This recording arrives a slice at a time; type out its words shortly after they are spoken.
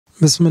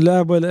بسم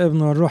الله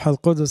والابن والروح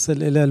القدس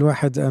الإله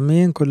الواحد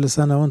أمين. كل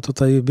سنة وانتم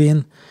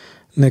طيبين.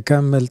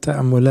 نكمل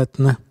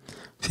تأملاتنا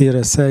في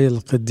رسائل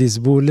القديس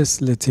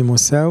بولس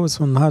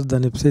لتيموثاوس، والنهاردة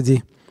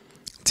نبتدي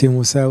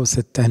تيموثاوس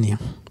الثانية.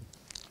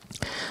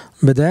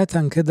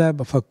 بداية كده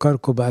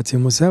بفكركم بقى،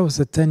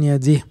 تيموثاوس الثانية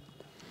دي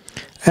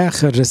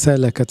آخر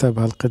رسالة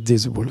كتبها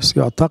القديس بولس،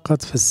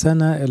 يعتقد في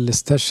السنة اللي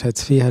استشهد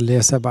فيها اللي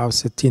هي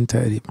 67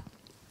 تقريبا.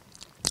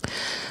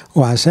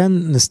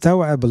 وعشان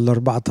نستوعب ال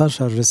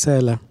 14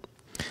 رسالة،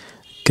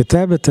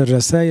 كتابة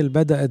الرسائل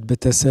بدأت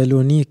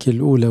بتسالونيكي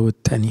الأولى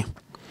والثانية،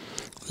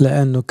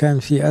 لأنه كان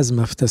في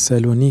أزمة في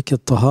تسالونيكي،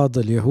 اضطهاد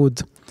اليهود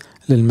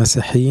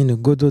للمسيحيين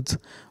الجدد،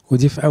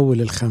 ودي في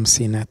أول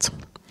الخمسينات.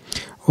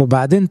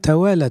 وبعدين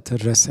توالت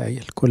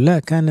الرسائل كلها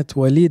كانت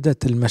وليدة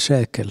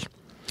المشاكل،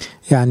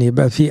 يعني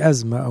يبقى في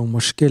أزمة أو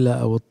مشكلة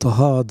أو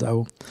اضطهاد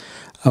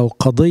أو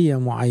قضية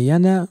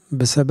معينة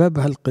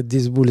بسببها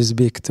القديس بولس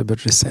بيكتب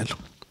الرسالة.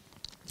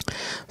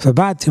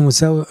 فبعد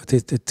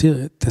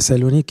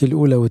تسالونيكي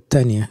الأولى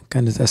والثانية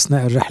كانت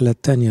أثناء الرحلة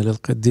الثانية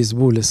للقديس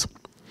بولس.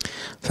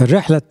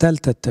 فالرحلة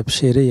الثالثة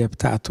التبشيرية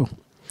بتاعته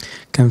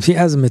كان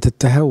في أزمة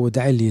التهود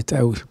عليت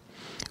قوي،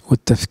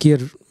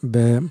 والتفكير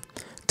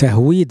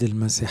بتهويد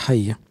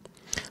المسيحية.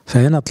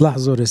 فهنا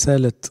تلاحظوا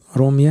رسالة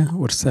روميا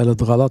ورسالة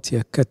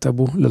غلاطيا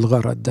كتبوا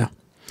للغرض ده.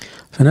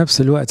 في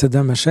نفس الوقت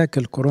ده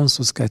مشاكل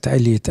كورنثوس كانت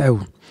عليت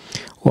قوي،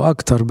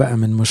 وأكتر بقى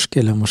من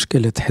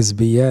مشكلة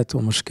حزبيات،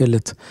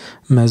 ومشكلة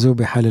ما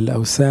ذبح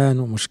للأوثان،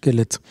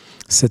 ومشكلة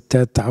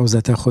ستات عاوزة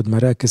تاخد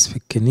مراكز في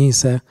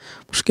الكنيسة،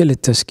 مشكلة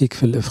تشكيك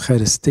في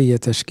الإفخارستية،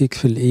 تشكيك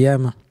في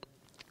القيامة.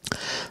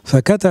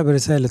 فكتب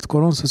رسالة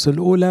كورنثوس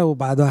الأولى،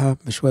 وبعدها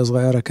بشوية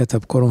صغيرة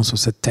كتب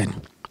كورنثوس الثاني.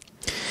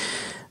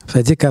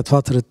 فدي كانت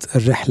فترة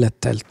الرحلة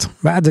الثالثة.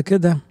 بعد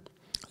كده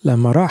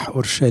لما راح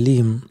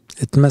أورشليم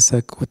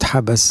اتمسك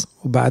واتحبس،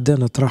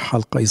 وبعدين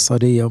اترحل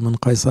قيصرية، ومن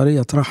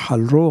قيصرية اترحل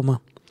روما.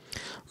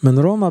 من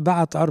روما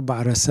بعت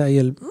 4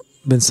 رسائل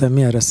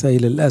بنسميها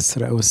رسائل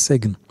الأسر أو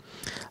السجن: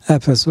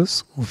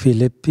 أفسس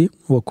وفيليبي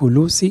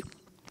وكولوسي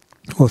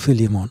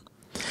وفيليمون.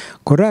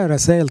 كلها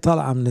رسائل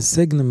طالعة من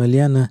السجن،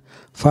 مليانة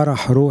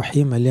فرح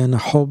روحي، مليانة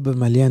حب،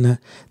 مليانة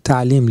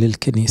تعليم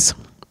للكنيسة.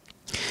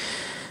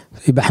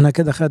 يبقى احنا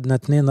كده خدنا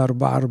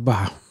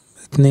 2-4-4،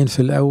 2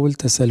 في الأول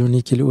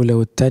تسالونيكي الأولى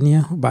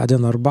والثانية،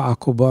 وبعدين 4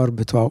 كبار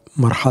بتوع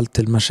مرحلة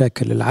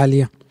المشاكل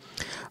العالية: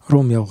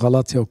 روميا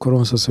وغلاطيا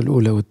وكورنثوس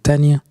الأولى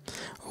والثانية،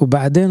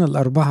 وبعدين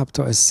 4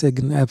 بتوع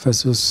السجن: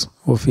 أفسس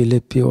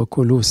وفيليبي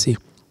وكولوسي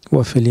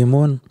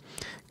وفيليمون.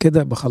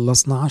 كده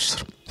بخلصنا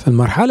 10. في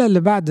المرحلة اللي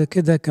بعد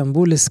كده كان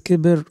بولس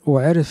كبر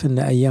وعرف ان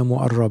ايامه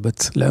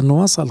قربت،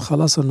 لانه وصل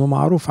خلاص انه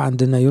معروف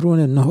عند نيرون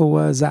ان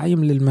هو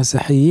زعيم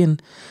للمسيحيين،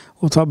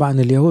 وطبعا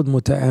اليهود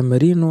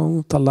متآمرين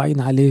وطلعين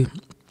عليه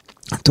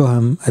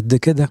تهم قد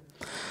كده.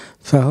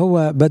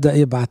 فهو بدأ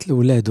يبعت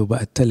لأولاده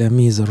بقى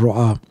التلاميذ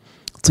الرعاة: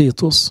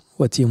 تيتوس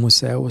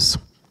وتيموثاوس،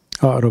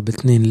 أقرب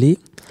 2 ليه.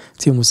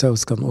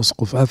 تيموثاوس كان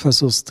أسقف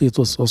أفسس،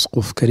 تيتوس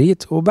أسقف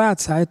كريت. وبعد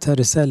ساعتها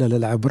رسالة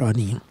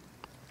للعبرانيين،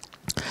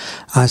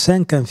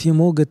 عشان كان في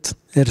موجة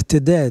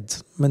ارتداد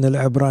من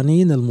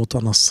العبرانيين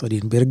المتنصرين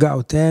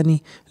بيرجعوا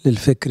تاني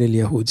للفكر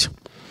اليهودي.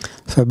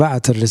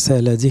 فبعت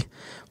الرسالة دي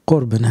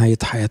قرب نهاية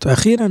حياته.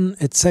 أخيرا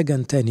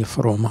اتسجن تاني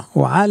في روما،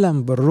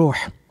 وعلم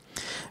بالروح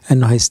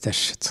أنه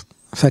هيستشهد،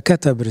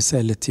 فكتب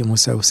رسالة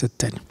تيموثاوس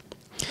الثاني.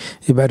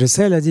 يبقى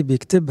الرسالة دي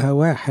بيكتبها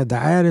واحد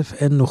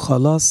عارف أنه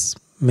خلاص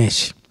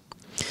ماشي.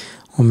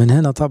 ومن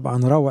هنا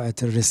طبعا روعة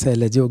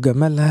الرسالة دي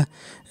وجمالها،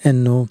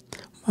 أنه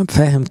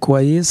فاهم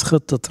كويس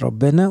خطة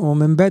ربنا،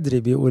 ومن بدري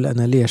بيقول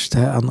أنا لي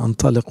اشتهى أن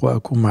أنطلق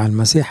وأكون مع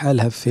المسيح.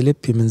 قالها في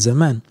فيليبي من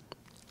زمان،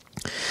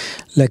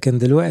 لكن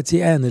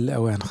دلوقتي آن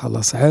الأوان،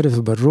 خلاص عرف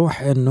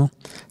بالروح أنه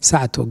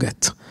ساعته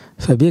جت.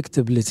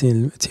 فبيكتب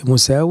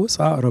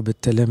لتيموثاوس أقرب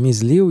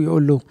التلاميذ ليه،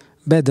 ويقول له: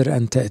 بادر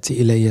أن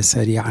تأتي إلي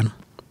سريعا.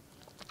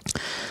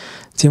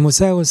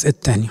 تيموثاوس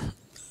الثاني.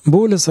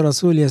 بولس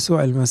رسول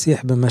يسوع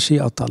المسيح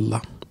بمشيئة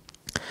الله،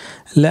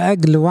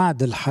 لأجل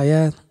وعد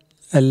الحياة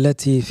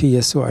التي في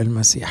يسوع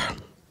المسيح،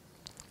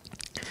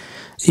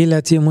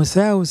 إلى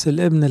تيموثاوس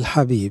الابن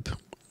الحبيب،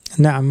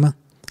 نعمة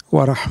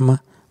ورحمة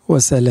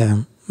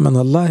وسلام من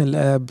الله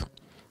الآب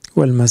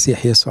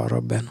والمسيح يسوع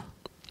ربنا.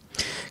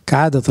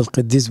 كعادة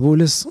القديس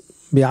بولس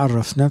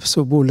بيعرف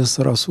نفسه: بولس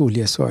رسول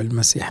يسوع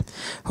المسيح.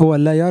 هو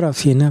لا يرى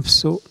في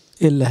نفسه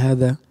إلا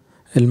هذا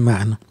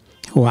المعنى،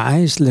 هو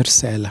عايش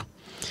لرسالة.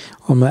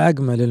 وما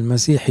أجمل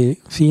المسيحي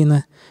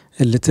فينا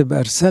اللي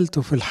تبقى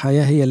رسالته في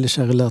الحياة هي اللي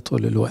شغلاه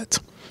طول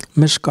الوقت،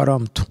 مش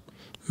كرامته،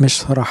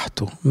 مش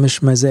راحته،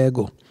 مش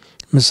مزاجه،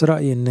 مش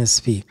رأي الناس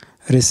فيه،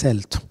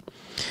 رسالته.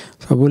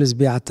 فبولس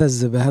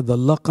بيعتز بهذا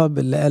اللقب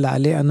اللي قال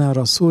عليه: أنا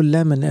رسول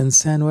لا من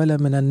إنسان ولا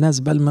من الناس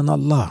بل من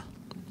الله.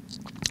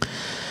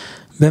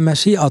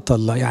 بمشيئة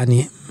الله،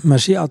 يعني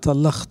مشيئة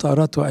الله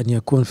اختارته أن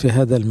يكون في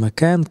هذا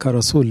المكان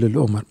كرسول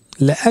للأمم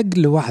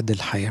لأجل وعد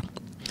الحياة.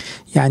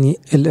 يعني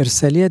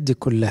الإرساليات دي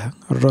كلها،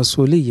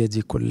 الرسولية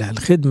دي كلها،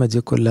 الخدمة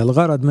دي كلها،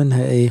 الغرض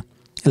منها إيه؟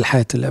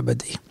 الحياة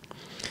الأبدية.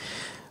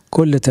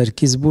 كل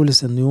تركيز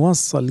بولس أنه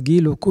يوصل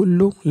جيله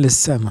كله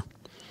للسماء.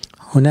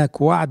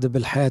 هناك وعد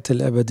بالحياة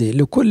الأبدية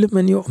لكل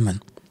من يؤمن،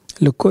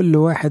 لكل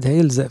واحد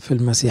هيلزق في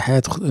المسيح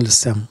هيدخل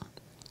السماء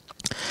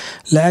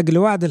لأجل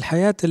وعد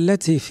الحياة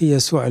التي في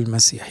يسوع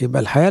المسيح.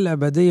 يبقى الحياة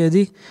الأبدية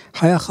دي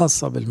حياة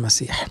خاصة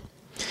بالمسيح،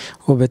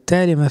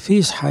 وبالتالي ما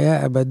فيش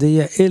حياة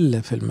أبدية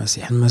إلا في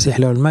المسيح. المسيح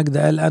له المجد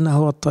قال أنا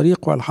هو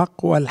الطريق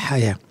والحق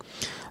والحياة،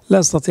 لا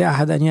يستطيع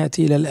أحد أن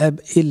يأتي إلى الآب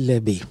إلا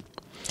بي.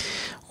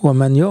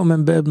 ومن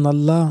يؤمن بابن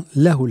الله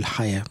له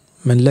الحياة،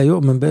 من لا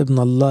يؤمن بابن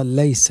الله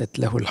ليست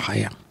له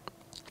الحياة.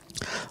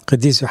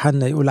 قديس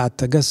يوحنا يقول على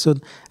التجسد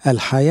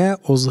الحياة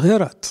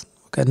أظهرت،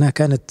 وكأنها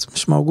كانت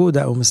مش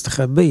موجودة أو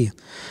مستخبية،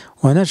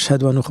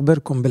 ونشهد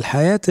ونخبركم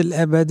بالحياة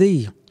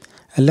الأبدية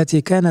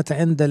التي كانت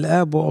عند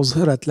الآب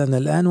وأظهرت لنا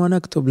الآن،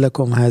 ونكتب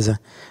لكم هذا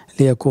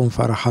ليكون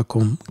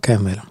فرحكم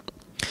كاملا.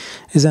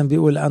 إذن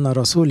بيقول أنا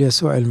رسول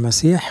يسوع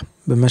المسيح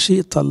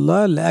بمشيئة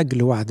الله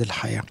لأجل وعد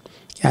الحياة،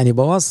 يعني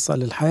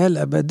بوصل الحياة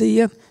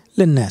الأبدية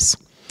للناس.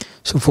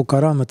 شوفوا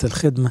كرامة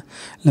الخدمة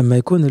لما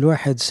يكون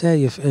الواحد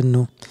شايف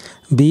أنه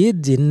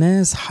بيدي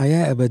الناس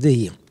حياة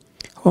أبدية.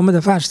 هو ما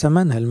دفعش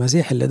ثمنها،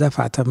 المسيح اللي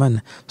دفع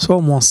ثمنها، بس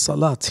هو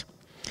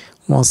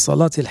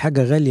موصلاتي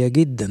الحاجة غالية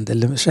جدا. ده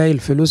اللي شايل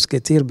فلوس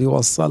كتير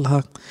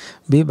بيوصلها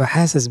بيبقى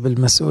حاسس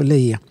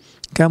بالمسؤولية.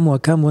 كم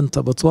وكم وانت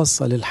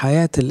بتوصل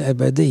الحياة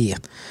الأبدية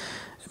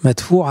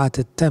مدفوعة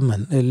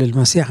الثمن اللي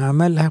المسيح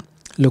عملها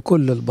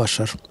لكل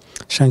البشر.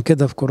 عشان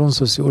كده في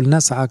كورنثوس يقول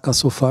نسعى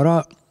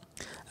كسفراء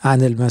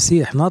عن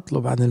المسيح،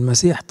 نطلب عن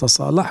المسيح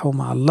تصالحوا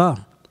مع الله.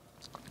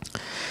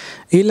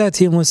 إلى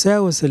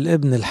تيموثاوس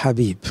الابن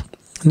الحبيب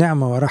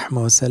نعمة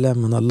ورحمة وسلام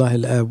من الله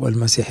الآب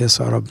والمسيح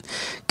يسوع رب.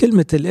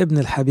 كلمة الابن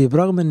الحبيب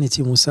رغم أن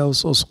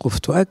تيموثاوس أسقف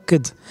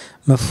تؤكد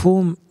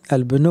مفهوم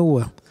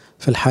البنوة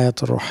في الحياة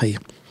الروحية،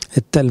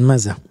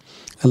 التلمذة،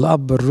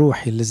 الأب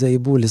الروحي اللي زي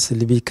بولس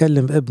اللي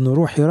بيكلم ابنه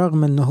روحي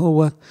رغم أنه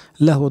هو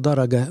له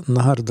درجة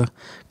النهاردة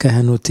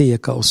كهنوتية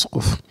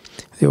كأسقف.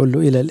 يقول له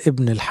إلى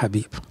الابن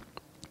الحبيب.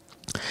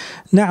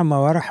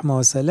 نعمة ورحمة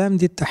وسلام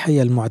دي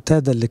التحية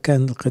المعتادة اللي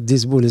كان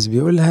القديس بولس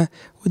بيقولها،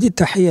 ودي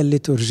التحية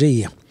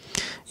الليتورجية.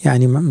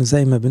 يعني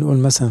زي ما بنقول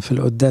مثلا في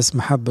القداس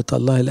محبة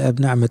الله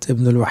الآب نعمة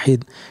ابن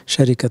الوحيد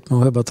شركة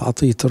موهبة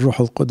عطية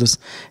الروح القدس.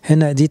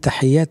 هنا دي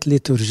تحيات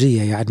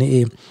ليتورجية. يعني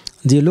إيه؟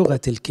 دي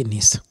لغة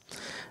الكنيسة،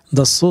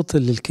 ده الصوت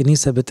اللي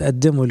الكنيسة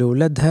بتقدمه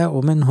لأولادها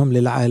ومنهم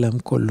للعالم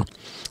كله،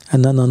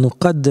 أننا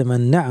نقدم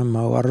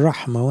النعمة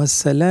والرحمة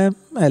والسلام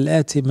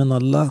الآتي من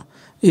الله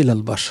إلى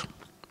البشر.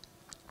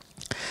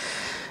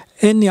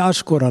 إني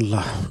أشكر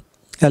الله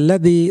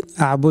الذي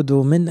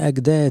أعبده من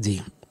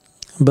أجدادي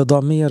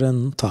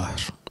بضمير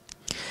طاهر.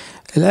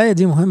 الآية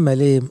دي مهمة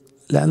ليه؟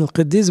 لأن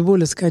القديس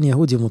بولس كان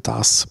يهودي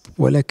متعصب،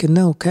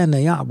 ولكنه كان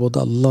يعبد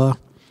الله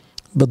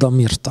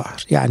بضمير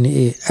طاهر. يعني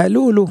إيه؟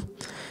 قالوا له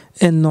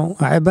إنه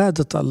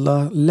عبادة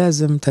الله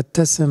لازم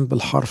تتسم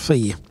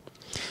بالحرفية،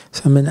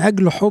 فمن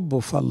أجل حبه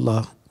في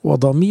الله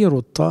وضميره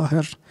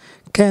الطاهر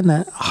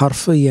كان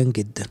حرفيا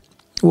جدا،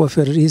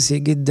 وفريسي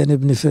جدا،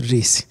 ابن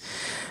فريسي.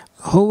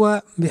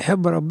 هو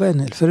بيحب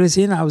ربنا.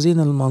 الفريسيين عاوزين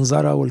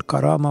المنظرة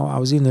والكرامة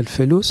وعاوزين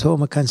الفلوس، هو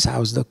ما كانش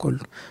عاوز ده كله.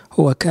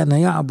 هو كان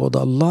يعبد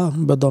الله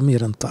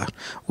بضمير طاهر،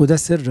 وده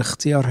سر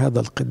اختيار هذا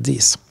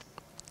القديس،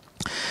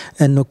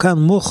 أنه كان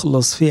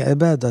مخلص في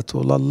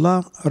عبادته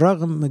لله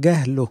رغم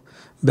جهله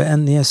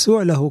بأن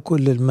يسوع له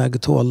كل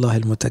المجد هو الله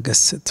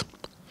المتجسد،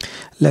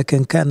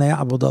 لكن كان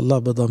يعبد الله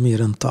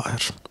بضمير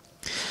طاهر.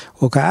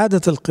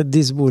 وكعادة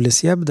القديس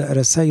بولس يبدأ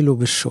رسائله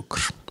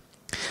بالشكر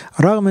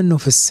رغم أنه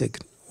في السجن،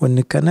 وأن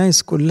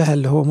الكنائس كلها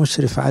اللي هو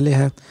مشرف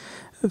عليها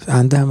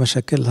عندها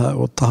مشاكلها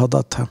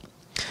واضطهاداتها،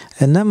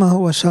 إنما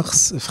هو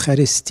شخص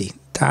إفخارستي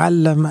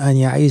تعلم أن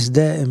يعيش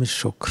دائم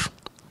الشكر.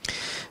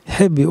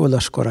 يحب يقول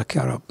أشكرك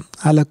يا رب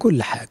على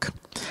كل حاجة،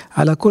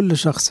 على كل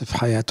شخص في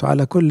حياته،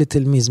 على كل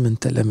تلميذ من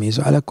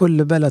تلاميذه، على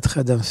كل بلد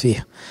خدم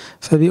فيه.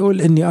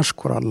 فبيقول إني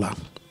أشكر الله،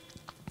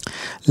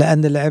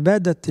 لأن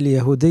العبادة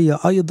اليهودية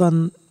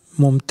أيضا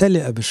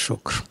ممتلئة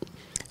بالشكر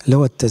اللي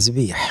هو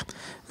التسبيح.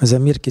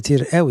 مزامير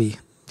كتير قوي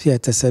فيها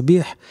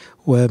تسبيح،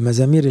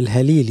 ومزامير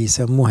الهليل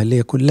يسموها اللي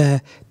هي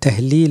كلها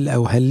تهليل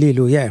أو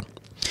هليلويا.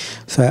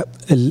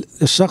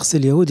 فالشخص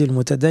اليهودي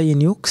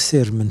المتدين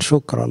يكثر من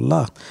شكر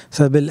الله،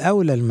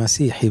 فبالأولى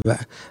المسيحي بقى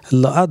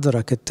اللي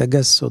أدرك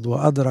التجسد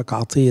وأدرك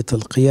عطية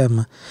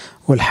القيامة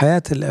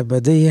والحياة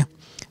الأبدية،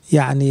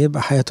 يعني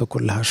يبقى حياته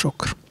كلها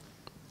شكر.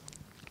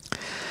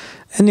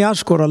 إني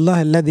أشكر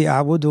الله الذي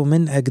أعبده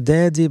من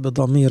أجدادي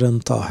بضمير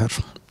طاهر،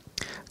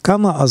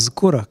 كما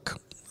أذكرك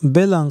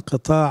بلا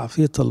انقطاع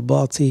في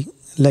طلباتي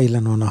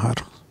ليلا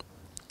ونهارا.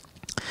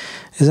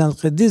 إذا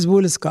القديس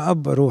بولس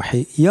كأب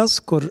روحي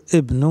يذكر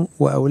ابنه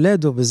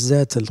وأولاده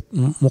بالذات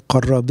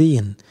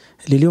المقربين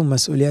اللي لهم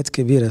مسؤوليات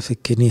كبيرة في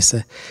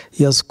الكنيسة،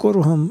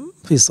 يذكرهم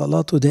في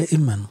صلاته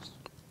دائما.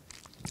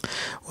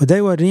 وده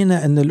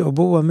يورينا أن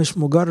الأبوة مش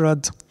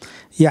مجرد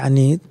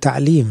يعني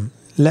تعليم،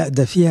 لا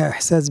ده فيها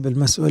إحساس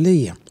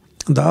بالمسؤولية.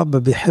 ده أب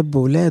بيحب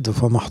ولاده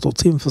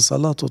فمحطوطين في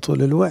صلاته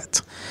طول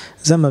الوقت،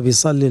 زي ما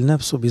بيصلي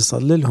لنفسه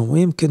بيصلي لهم،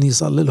 ويمكن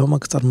يصلي لهم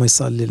أكتر ما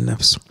يصلي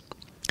لنفسه.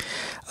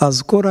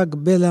 أذكرك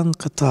بلا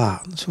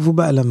انقطاع. شوفوا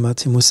بقى لما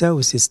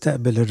تيموثاوس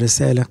يستقبل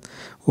الرسالة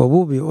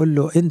وأبوه بيقول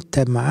له أنت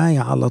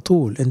معايا على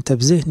طول، أنت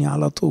بذهني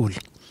على طول،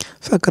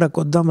 فاكرك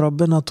قدام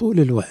ربنا طول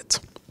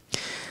الوقت.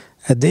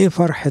 قد إيه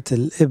فرحة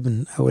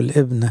الابن أو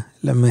الابنة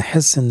لما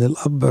يحس إن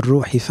الأب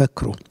الروحي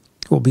فاكره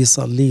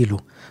وبيصلي له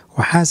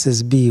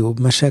وحاسس بيه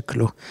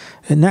وبمشاكله.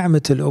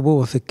 نعمة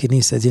الأبوة في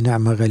الكنيسة دي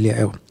نعمة غالية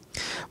أوي،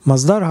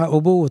 مصدرها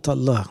أبوة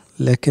الله،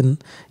 لكن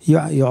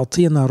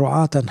يعطينا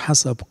رعاة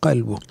حسب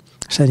قلبه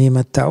عشان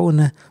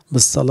يمتعونا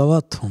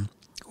بالصلواتهم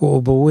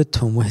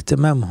وأبوتهم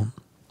واهتمامهم.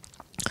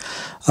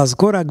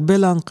 أذكرك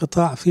بلا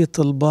انقطاع في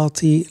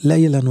طلباتي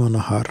ليلا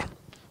ونهار.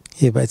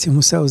 يبقى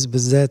تيموثاوس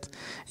بالذات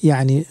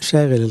يعني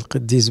شاغل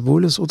القديس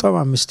بولس،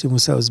 وطبعا مش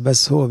تيموثاوس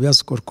بس، هو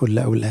بيذكر كل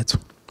أولاده.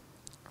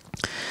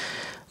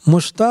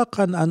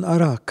 مشتاقا أن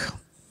أراك.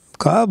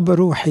 كأب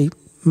روحي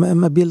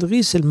ما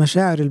بيلغيش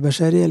المشاعر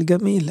البشرية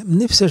الجميلة،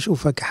 نفسي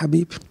أشوفك يا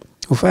حبيبي.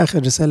 وفي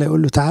آخر رسالة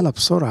يقول له تعالى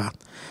بسرعة،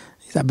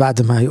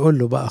 بعد ما هيقول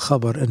له بقى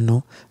خبر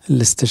إنه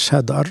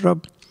الاستشهاد قرب،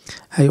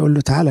 هيقول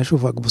له تعالى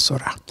أشوفك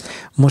بسرعة.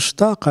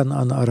 مشتاقا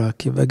أن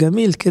أراك. يبقى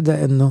جميل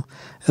كده إنه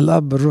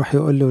الأب الروحي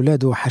يقول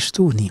لأولاده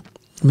وحشتوني،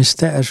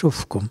 مشتاق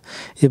أشوفكم.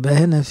 يبقى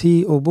هنا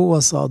في أبوة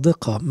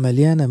صادقة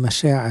مليانة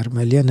مشاعر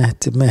مليانة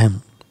اهتمام.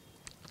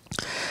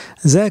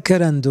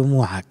 ذاكرا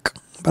دموعك،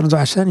 برضو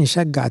عشان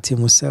يشجع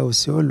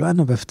تيموثاوس يقول له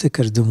أنا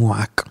بفتكر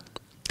دموعك.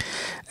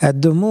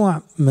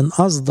 الدموع من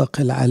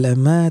أصدق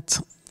العلامات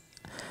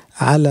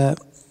على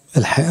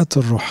الحياة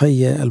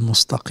الروحية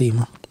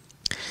المستقيمة.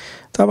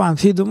 طبعا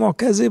في دموع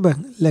كاذبة،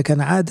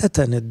 لكن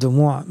عادة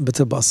الدموع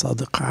بتبقى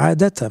صادقة،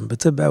 عادة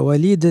بتبقى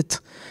وليدة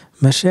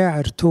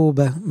مشاعر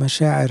توبة،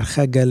 مشاعر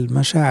خجل،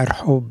 مشاعر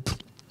حب.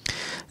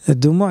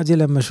 الدموع دي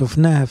لما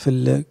شفناها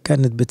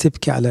كانت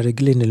بتبكي على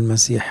رجلين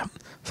المسيح،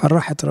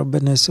 فرحت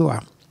ربنا يسوع.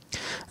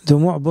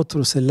 دموع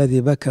بطرس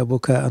الذي بكى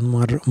بكاء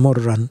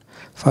مرا،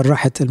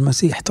 فرحت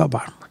المسيح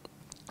طبعا.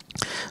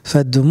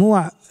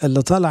 فالدموع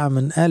اللي طالعة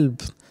من قلب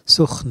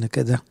سخن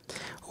كده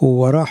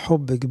ووراه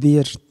حب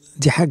كبير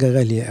دي حاجة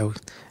غالية قوي،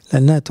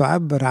 لأنها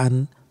تعبر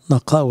عن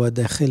نقاوة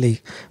داخلية.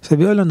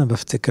 فبيقول أنا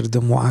بفتكر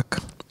دموعك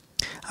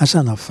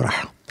عشان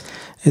أفرح.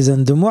 إذا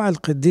دموع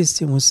القديس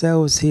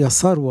تيموثاوس هي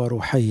ثروة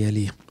روحية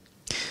ليه.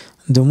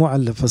 الدموع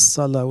اللي في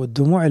الصلاة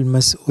والدموع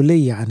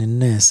المسؤولية عن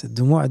الناس،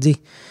 الدموع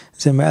دي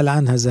زي ما قال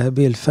عنها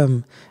ذهبي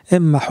الفم،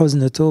 إما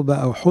حزن توبة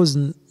أو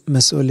حزن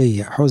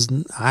مسؤولية،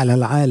 حزن على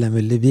العالم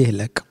اللي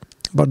بيهلك،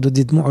 برضو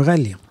دي دموع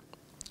غالية.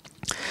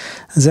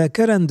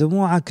 ذاكرا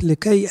دموعك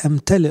لكي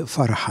أمتلئ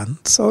فرحا.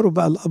 تصوروا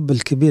بقى الأب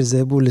الكبير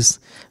زي بولس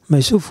ما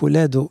يشوف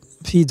ولاده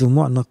في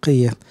دموع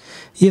نقية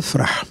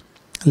يفرح.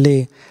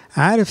 ليه؟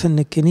 عارف أن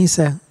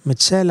الكنيسة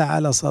متشالة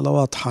على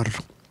صلوات حر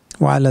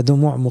وعلى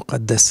دموع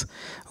مقدسة،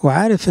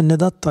 وعارف أن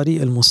ده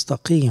الطريق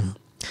المستقيم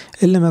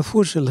اللي ما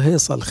فيهوش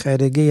الهيصة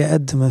الخارجية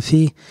قد ما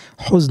فيه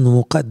حزن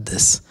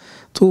مقدس.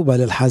 طوبى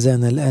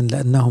للحزانة الآن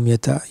لأنهم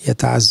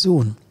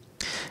يتعزون.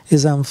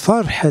 إذا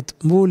فرحة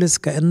بولس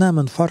كأنها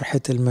من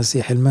فرحة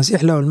المسيح.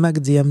 المسيح له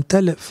المجد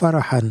يمتلئ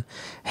فرحا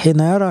حين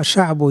يرى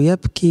شعبه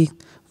يبكي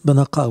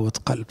بنقاوة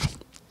قلب،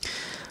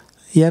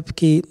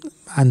 يبكي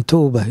عن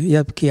توبة،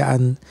 يبكي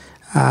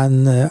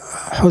عن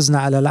حزن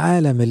على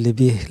العالم اللي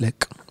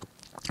بيهلك.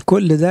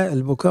 كل ده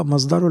البكاء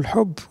مصدره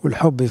الحب،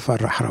 والحب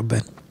يفرح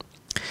ربنا.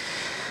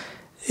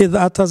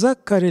 إذا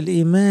أتذكر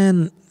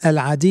الإيمان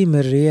العديم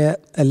الرياء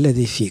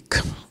الذي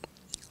فيك.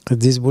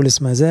 قديس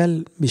بولس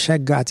مازال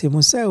بيشجع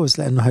تيموثاوس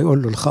لأنه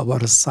هيقول له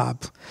الخبر الصعب،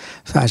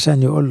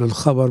 فعشان يقول له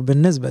الخبر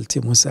بالنسبة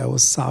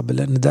لتيموثاوس صعب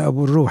لأن ده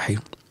أبو الروحي،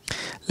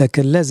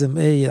 لكن لازم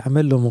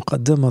يعمل له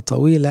مقدمة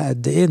طويلة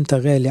قد إيه أنت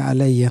غالي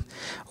عليا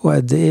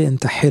وقد إيه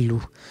أنت حلو.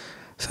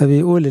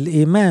 فبيقول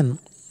الإيمان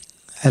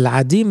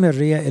العديم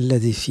الرياء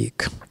الذي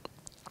فيك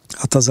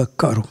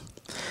أتذكره.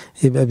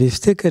 يبقى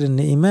بيفتكر ان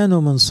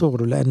ايمانه من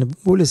صغره، لان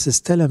بولس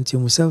استلم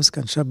تيموثاوس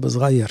كان شاب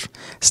صغير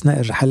اثناء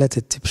الرحلات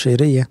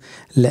التبشيريه،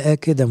 لقاه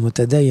كده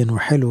متدين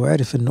وحلو،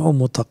 وعرف ان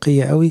امه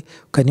تقيه قوي،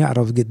 وكان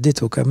يعرف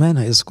جدته كمان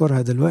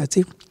هيذكرها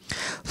دلوقتي،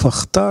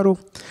 فاختاره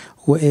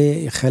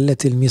وخلى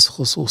تلميذ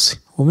خصوصي،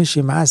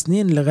 ومشي معاه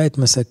سنين لغايه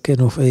ما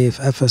سكنه في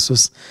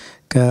افسس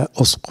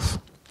كاسقف.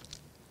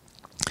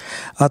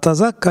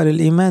 اتذكر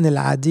الايمان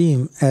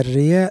العديم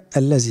الرياء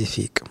الذي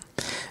فيك.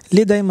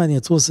 ليه دايما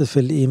يتوصف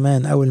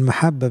الإيمان أو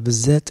المحبة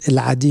بالذات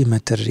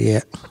العديمة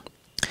الرياء؟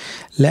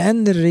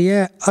 لأن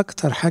الرياء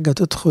أكتر حاجة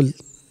تدخل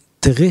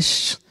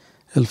تغش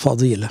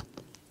الفضيلة،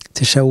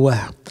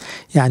 تشوهها.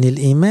 يعني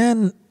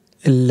الإيمان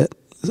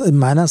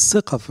معناه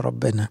الثقة في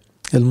ربنا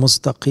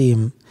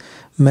المستقيم،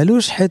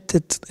 ملوش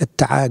حتة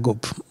التعاجب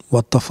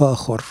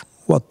والتفاخر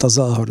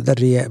والتظاهر، ده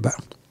الرياء بقى.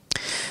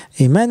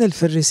 إيمان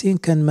الفريسين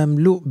كان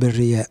مملوء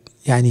بالرياء،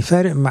 يعني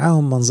فارق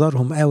معاهم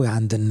منظرهم قوي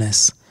عند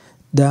الناس،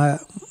 ده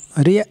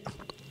رياء.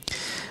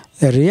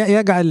 الرياء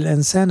يجعل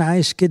الإنسان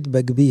عايش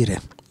كذبة كبيرة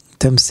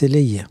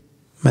تمثيلية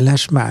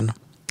ملهاش معنى.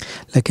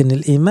 لكن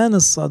الإيمان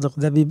الصادق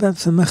ده بيبان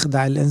في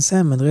مخدع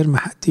الإنسان من غير ما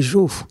حد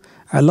يشوفه،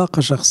 علاقة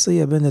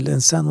شخصية بين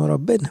الإنسان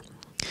وربنا.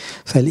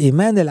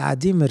 فالإيمان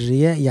العديم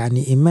الرياء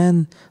يعني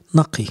إيمان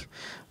نقي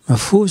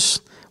مفهوش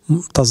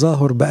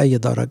تظاهر بأي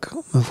درجة،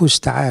 ما فيهوش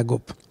تعاجب،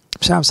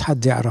 مش عاوز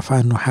حد يعرف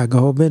عنه حاجة،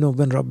 هو بينه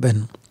وبين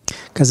ربنا.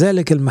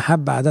 كذلك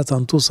المحبة عادة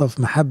توصف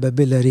محبة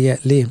بلا رياء.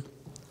 ليه؟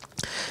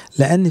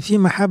 لأن في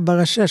محبة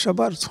غشاشة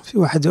برضه، في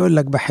واحد يقول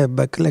لك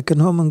بحبك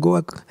لكن هو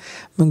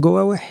من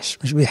جواه وحش،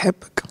 مش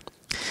بيحبك،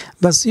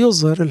 بس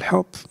يظهر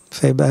الحب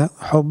فيبقى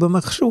حب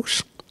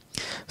مغشوش.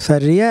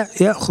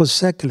 فالرياء يأخذ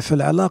شكل في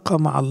العلاقة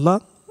مع الله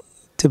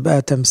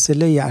تبقى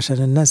تمثيلية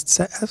عشان الناس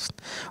تسقف،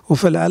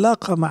 وفي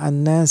العلاقة مع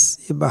الناس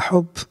يبقى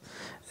حب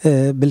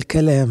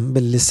بالكلام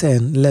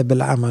باللسان لا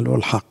بالعمل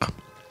والحق.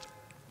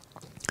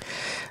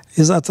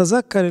 إذا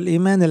تذكر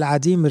الإيمان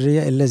العديم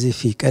الرياء الذي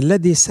فيك،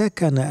 الذي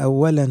سكن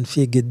أولا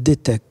في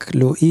جدتك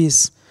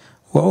لوئيس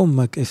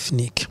وأمك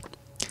إفنيك.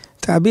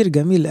 تعبير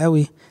جميل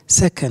قوي،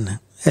 سكن.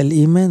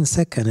 الإيمان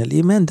سكن.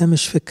 الإيمان ده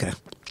مش فكرة،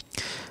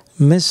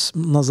 مش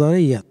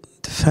نظرية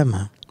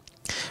تفهمها،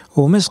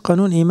 ومش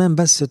قانون إيمان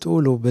بس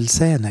تقوله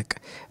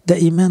بلسانك، ده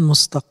إيمان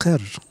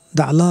مستقر،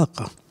 ده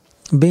علاقة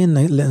بين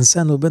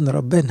الإنسان وبين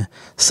ربنا،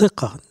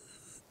 ثقة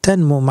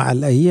تنمو مع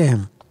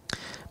الأيام،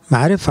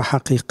 معرفة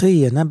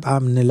حقيقية نبعة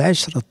من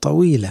العشرة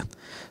الطويلة.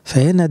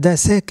 فهنا ده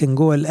ساكن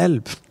جوه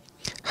القلب،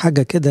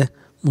 حاجة كده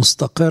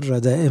مستقرة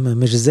دائمة،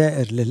 مش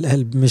زائر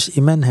للقلب، مش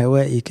إيمان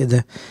هوائي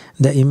كده،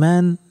 ده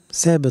إيمان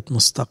ثابت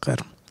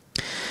مستقر.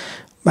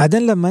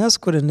 بعدين لما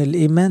يذكر أن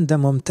الإيمان ده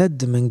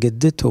ممتد من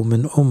جدته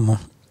ومن أمه،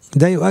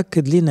 ده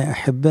يؤكد لنا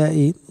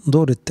أحبائي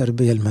دور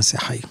التربية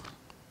المسيحية.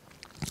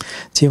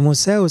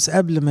 تيموثاوس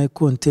قبل ما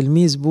يكون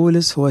تلميذ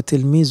بولس هو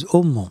تلميذ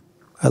أمه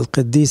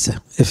القديسة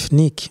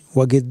إفنيك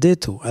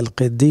وجدته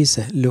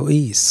القديسة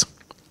لوئيس.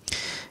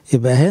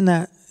 يبقى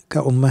هنا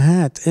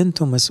كأمهات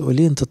أنتم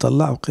مسؤولين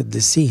تطلعوا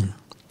قديسين.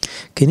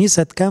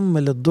 كنيسة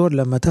تكمل الدور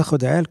لما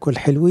تاخد عيالكم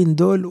الحلوين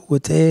دول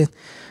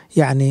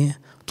يعني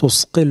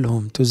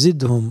تثقلهم،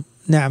 تزيدهم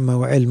نعمة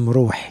وعلم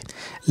روحي،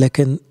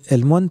 لكن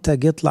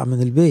المنتج يطلع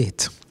من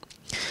البيت.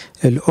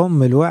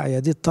 الأم الواعية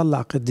دي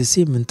تطلع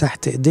قديسين من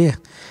تحت إيديها.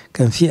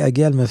 كان في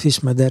أجيال ما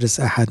فيش مدارس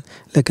أحد،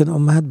 لكن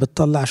أمهات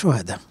بتطلع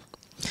شهداء،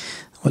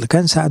 ولا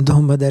كانش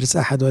عندهم مدارس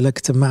أحد ولا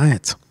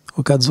اجتماعات،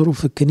 وكانت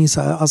ظروف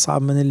الكنيسة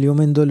أصعب من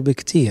اليومين دول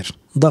بكتير،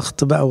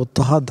 ضغط بقى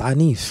واضطهاد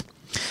عنيف،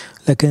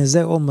 لكن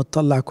إزاي أم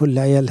تطلع كل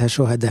عيالها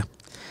شهداء؟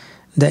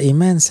 ده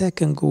إيمان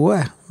ساكن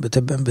جواه،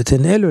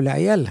 بتنقله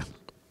لعيالها،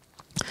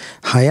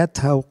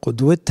 حياتها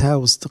وقدوتها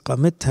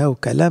واستقامتها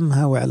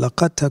وكلامها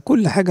وعلاقاتها،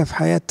 كل حاجة في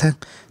حياتها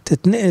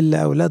تتنقل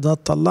لأولادها،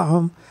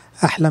 تطلعهم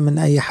أحلى من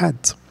أي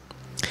حد.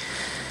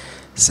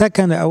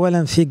 سكن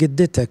أولا في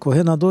جدتك،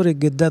 وهنا دور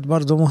الجدات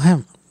برضو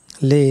مهم.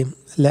 ليه؟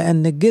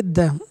 لأن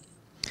الجدة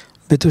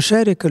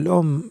بتشارك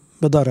الأم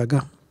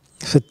بدرجة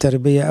في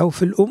التربية أو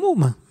في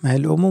الأمومة. ما هي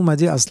الأمومة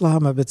دي أصلها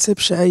ما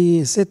بتسيبش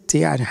أي ست،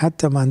 يعني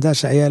حتى ما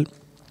عندهاش عيال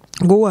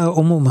جواها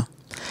أمومة.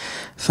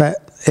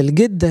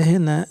 فالجدة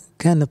هنا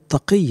كانت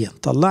تقية،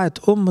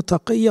 طلعت أم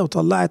تقية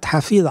وطلعت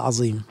حفيد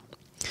عظيم.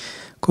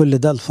 كل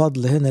ده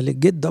الفضل هنا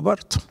للجدة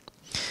برضه.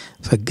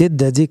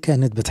 فالجدة دي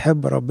كانت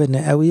بتحب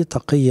ربنا قوي،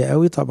 تقية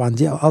قوي. طبعا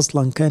دي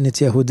أصلا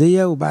كانت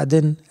يهودية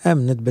وبعدين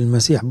أمنت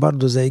بالمسيح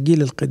برضه زي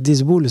جيل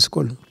القديس بولس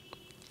كله.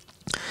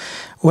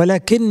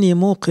 ولكني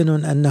موقن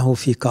أنه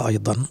فيك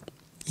أيضا.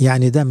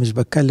 يعني ده مش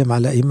بتكلم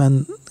على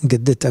إيمان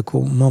جدتك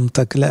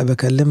ومامتك، لا،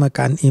 بكلمك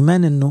عن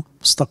إيمان أنه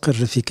مستقر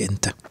فيك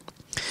أنت،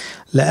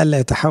 لألا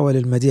يتحول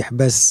المديح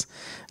بس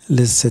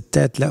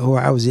للستات، لا، هو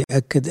عاوز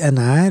يأكد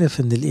أنا عارف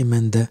أن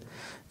الإيمان ده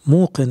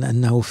موقن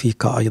أنه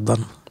فيك أيضا.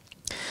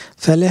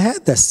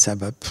 فلهذا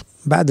السبب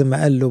بعد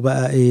ما قال له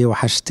بقى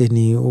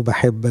وحشتني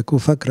وبحبك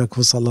وفاكرك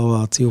في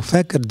صلواتي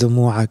وفاكر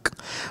دموعك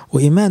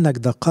وإيمانك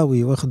ده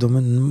قوي واخده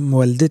من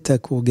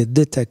والدتك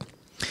وجدتك،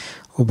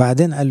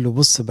 وبعدين قال له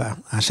بص بقى،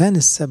 عشان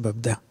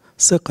السبب ده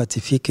ثقتي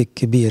فيك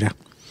الكبيرة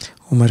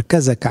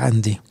ومركزك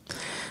عندي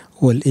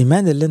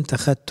والإيمان اللي انت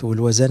خدته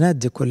والوزنات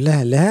دي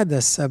كلها، لهذا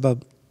السبب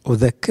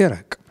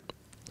أذكرك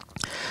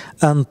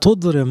أن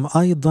تضرم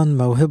أيضا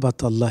موهبة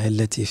الله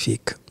التي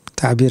فيك.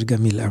 تعبير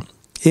جميل قوي.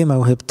 ايه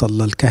موهبة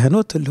الله؟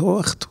 الكهنوت اللي هو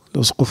اخته،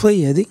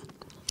 الأسقفية دي،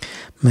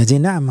 ما دي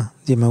نعمة،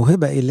 دي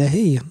موهبة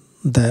إلهية،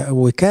 ده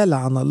وكالة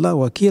عن الله،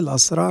 وكيل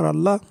أسرار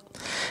الله.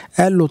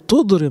 قال له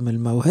تضرم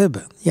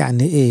الموهبة.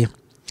 يعني ايه؟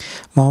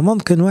 ما هو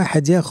ممكن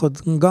واحد ياخد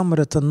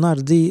جمرة النار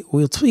دي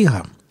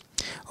ويطفيها،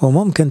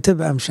 وممكن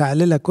تبقى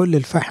مشعللة كل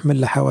الفحم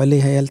اللي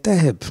حواليها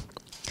يلتهب.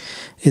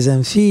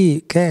 إذا في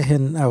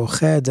كاهن أو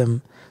خادم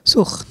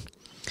سخن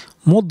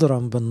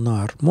مضرم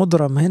بالنار،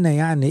 مضرم هنا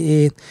يعني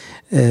ايه؟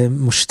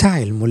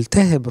 مشتعل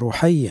ملتهب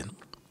روحيا.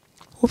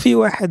 وفي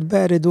واحد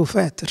بارد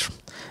وفاتر.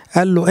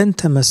 قال له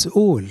انت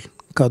مسؤول،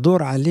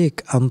 كدور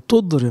عليك ان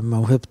تضرم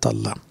موهبة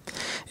الله.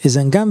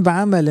 اذا جنب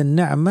عمل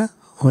النعمة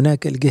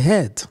هناك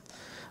الجهاد.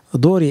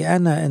 دوري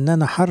أنا إن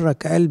أنا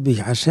أحرك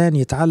قلبي عشان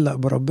يتعلق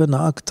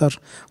بربنا أكتر،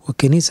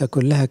 والكنيسة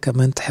كلها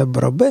كمان تحب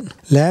ربنا.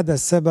 لهذا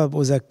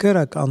السبب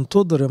أذكرك أن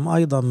تضرم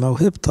أيضا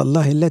موهبة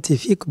الله التي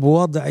فيك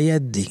بوضع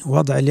يدي.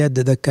 وضع اليد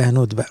ده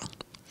الكهنوت بقى.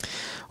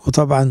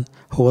 وطبعا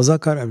هو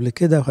ذكر قبل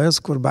كده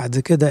وهيذكر بعد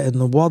كده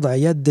إنه بوضع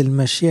يد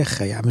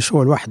المشيخة، يعني مش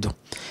هو لوحده،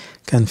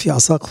 كان في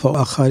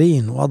أساقفة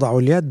آخرين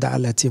وضعوا اليد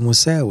على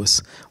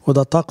تيموثاوس،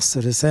 وده طقس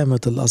رسامة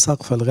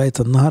الأساقفة لغاية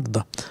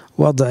النهاردة،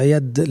 وضع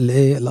يد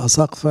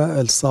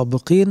الأساقفة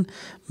السابقين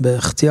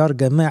باختيار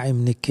جماعي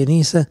من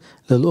الكنيسة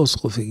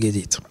للأسقف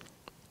الجديد.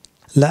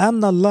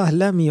 لأن الله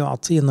لم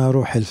يعطينا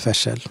روح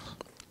الفشل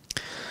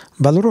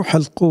بل روح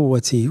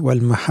القوة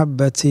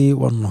والمحبة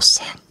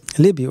والنصح.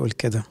 ليه بيقول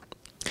كده؟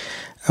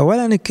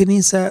 أولا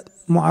الكنيسة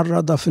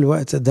معرضة في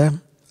الوقت ده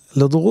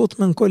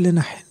لضغوط من كل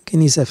ناحية،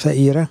 كنيسة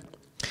فقيرة،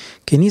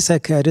 كنيسة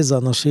كارزة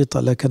نشيطة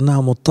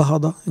لكنها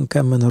مضطهدة إن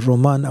كان من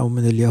الرومان أو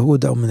من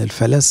اليهود أو من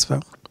الفلاسفة،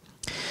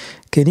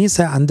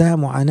 كنيسة عندها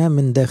معاناة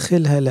من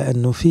داخلها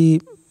لأنه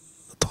في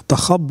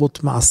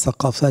تخبط مع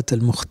الثقافات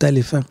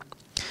المختلفة،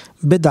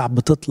 بدع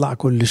بتطلع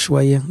كل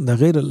شوية، ده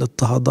غير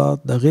الاضطهادات،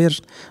 ده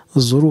غير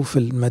الظروف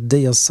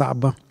المادية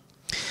الصعبة.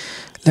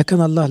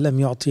 لكن الله لم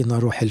يعطينا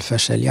روح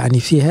الفشل، يعني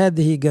في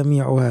هذه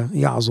جميعها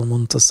يعظم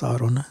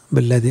انتصارنا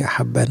بالذي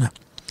أحبنا.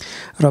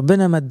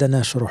 ربنا ما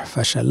ادناش روح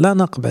فشل، لا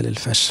نقبل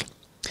الفشل،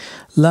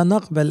 لا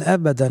نقبل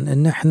أبدا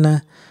إن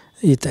احنا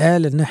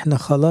يتقال إن احنا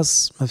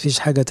خلاص ما فيش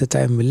حاجة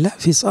تتعمل، لا،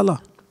 في صلاة.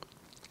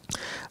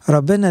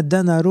 ربنا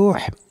ادانا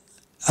روح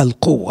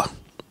القوة،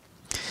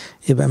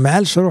 يبقى ما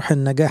قالش روح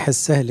النجاح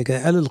السهل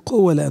كده، قال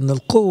القوة، لأن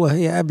القوة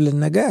هي قبل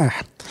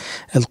النجاح.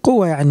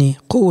 القوة يعني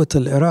قوة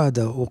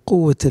الإرادة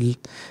وقوة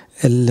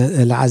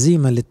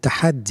العزيمة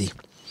للتحدي،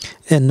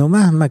 إنه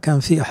مهما كان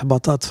في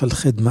إحباطات في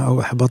الخدمة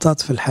أو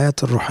إحباطات في الحياة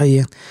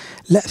الروحية،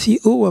 لا، في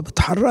قوة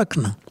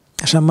بتحركنا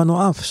عشان ما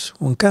نقفش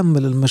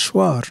ونكمل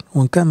المشوار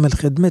ونكمل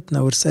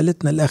خدمتنا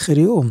ورسالتنا لآخر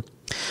يوم.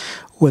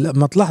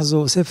 ولما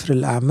تلاحظوا سفر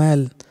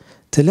الأعمال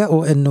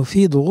تلاقوا إنه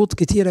في ضغوط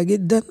كتيرة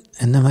جدا،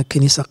 إنما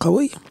الكنيسة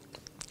قوية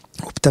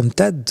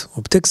وبتمتد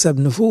وبتكسب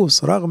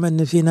نفوس، رغم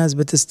ان في ناس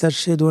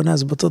بتستشهد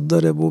وناس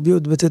بتضرب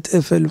وبيوت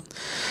بتتقفل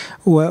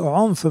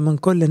وعنف من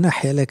كل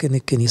ناحية، لكن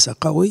الكنيسة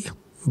قوية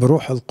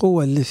بروح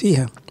القوة اللي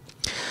فيها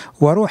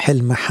وروح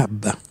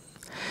المحبة.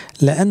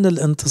 لأن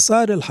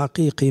الانتصار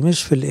الحقيقي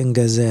مش في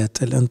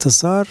الإنجازات،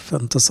 الانتصار في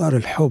انتصار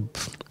الحب.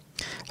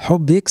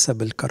 الحب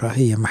يكسب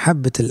الكراهية،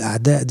 محبة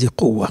الأعداء دي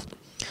قوة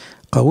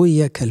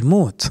قوية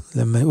كالموت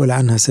لما يقول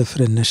عنها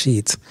سفر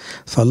النشيد.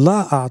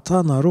 فالله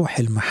أعطانا روح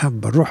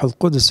المحبة، الروح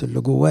القدس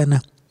اللي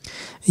جوانا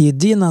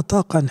يدينا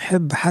طاقة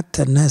نحب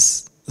حتى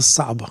الناس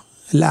الصعبة،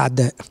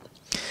 الأعداء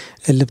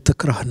اللي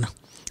بتكرهنا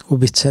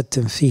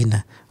وبتشتم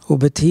فينا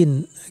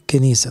وبتهين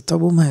كنيسة.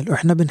 طب وماله،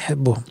 احنا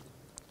بنحبهم،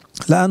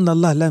 لأن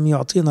الله لم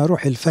يعطينا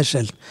روح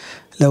الفشل.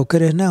 لو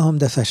كرهناهم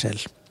ده فشل،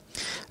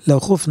 لو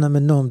خفنا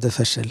منهم ده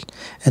فشل،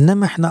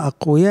 إنما احنا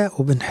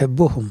أقوياء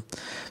وبنحبهم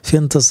في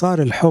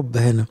انتصار الحب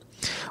هنا.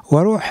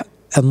 وروح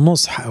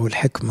النصح أو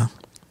الحكمة،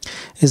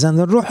 إذن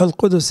الروح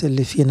القدس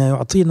اللي فينا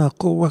يعطينا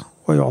قوة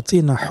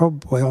ويعطينا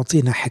حب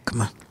ويعطينا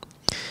حكمة،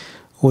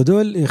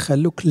 ودول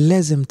يخلوك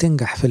لازم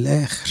تنجح في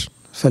الآخر،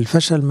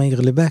 فالفشل ما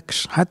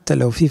يغلبكش، حتى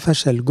لو في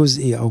فشل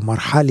جزئي أو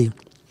مرحلي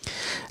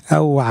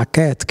أو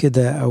وعكات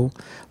كده أو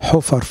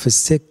حفر في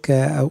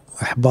السكة أو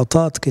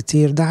إحباطات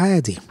كتير، ده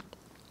عادي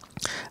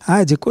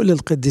عادي، كل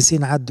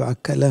القديسين عدوا على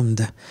الكلام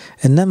ده.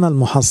 إنما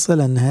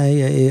المحصلة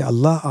النهاية إيه؟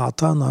 الله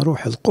أعطانا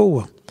روح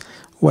القوة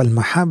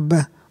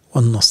والمحبة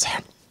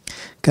والنصح.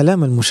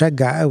 كلام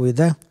المشجع قوي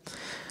ده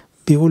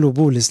بيقوله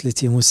بولس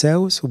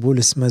لتيموثاوس،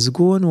 وبولس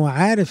مسجون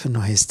وعارف إنه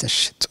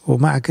هيستشهد،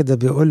 ومع كده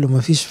بيقول له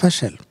مفيش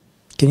فشل،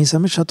 الكنيسة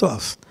مش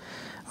هتقف،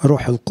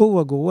 روح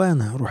القوة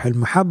جوانا، روح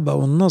المحبة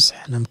والنصح،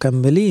 احنا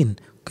مكملين،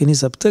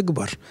 الكنيسة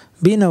بتكبر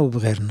بينا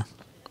وبغيرنا.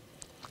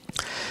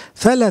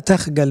 فلا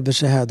تخجل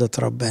بشهادة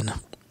ربنا،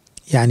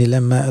 يعني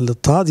لما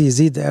الاضطهاد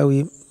يزيد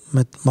قوي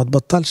ما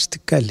تبطلش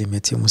تتكلم يا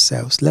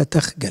تيموثاوس، لا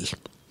تخجل،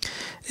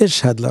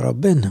 اشهد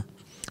لربنا،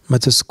 ما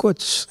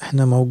تسكتش،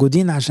 احنا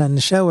موجودين عشان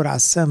نشاور على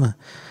السماء،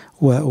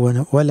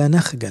 ولا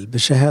نخجل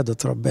بشهادة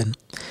ربنا.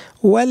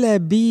 ولا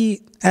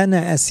بي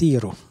أنا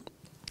أسيره،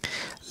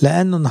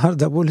 لأنه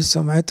النهاردة بولس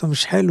سمعته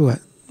مش حلوة،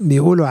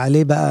 بيقولوا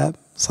عليه بقى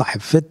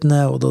صاحب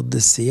فتنة وضد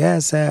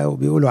السياسة،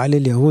 وبيقولوا عليه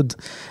اليهود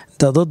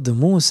ده ضد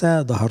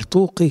موسى، ده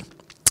هرطوقي.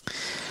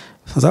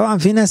 فطبعا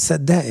في ناس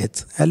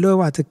صدقت، قال له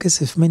اوعى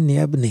تتكسف مني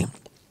يا ابني،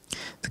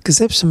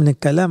 تتكسفش من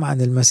الكلام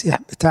عن المسيح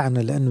بتاعنا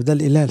لأنه ده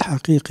الإله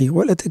الحقيقي،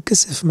 ولا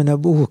تتكسف من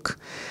أبوك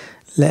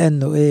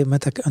لأنه إيه، ما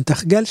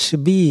تخجلش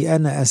بي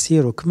أنا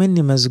أسيرك،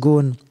 مني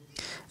مسجون،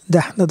 ده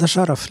احنا ده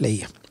شرف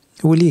ليا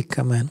وليك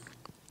كمان،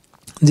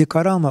 دي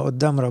كرامة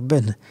قدام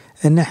ربنا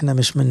إن احنا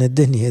مش من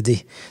الدنيا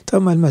دي.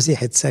 ثم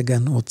المسيح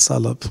اتسجن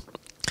واتصلب.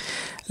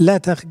 لا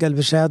تخجل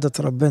بشهادة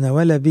ربنا،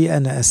 ولا بي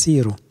أنا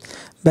أسيره،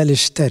 بل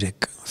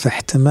اشترك في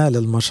احتمال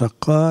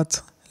المشقات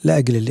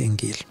لأجل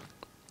الإنجيل.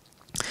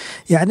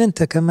 يعني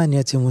أنت كمان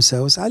يا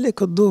تيموثاوس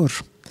عليك الدور،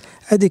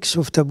 أديك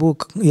شفت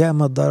أبوك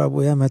ياما اتضرب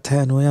وياما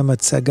اتهان وياما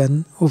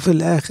اتسجن، وفي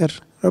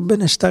الآخر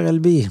ربنا اشتغل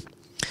بيه.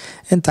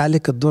 أنت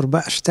عليك الدور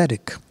بقى،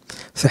 اشترك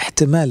في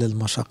احتمال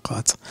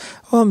المشقات.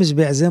 هو مش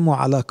بيعزمه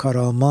على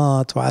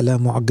كرامات وعلى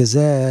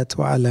معجزات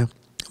وعلى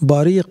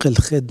بريق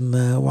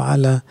الخدمة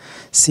وعلى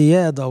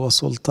سيادة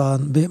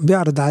وسلطان،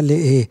 بيعرض عليه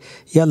إيه؟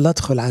 يلا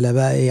ادخل على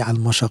بقى إيه؟ على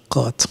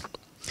المشقات.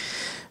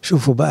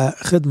 شوفوا بقى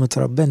خدمة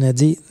ربنا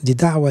دي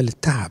دعوة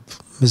للتعب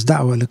مش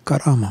دعوة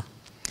للكرامة.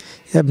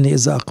 يا ابني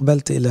إذا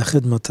أقبلت إلى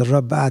خدمة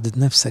الرب أعدد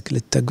نفسك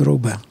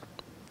للتجربة.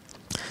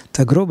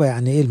 تجربة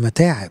يعني إيه؟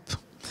 المتاعب.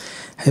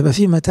 هيبقى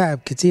في متاعب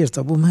كتير،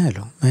 طب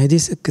وماله؟ ما هي دي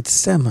سكة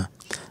السماء،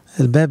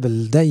 الباب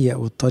الضيق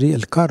والطريق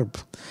الكرب.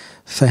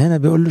 فهنا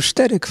بيقول له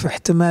اشترك في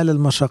احتمال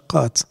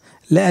المشقات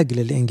لأجل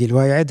الإنجيل،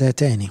 ويعيدها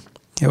تاني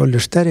يقول له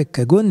اشترك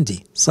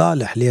كجندي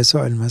صالح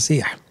ليسوع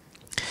المسيح.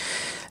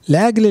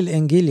 لأجل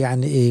الإنجيل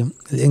يعني إيه؟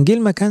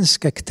 الإنجيل ما كانش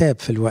ككتاب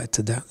في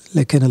الوقت ده،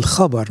 لكن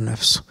الخبر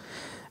نفسه،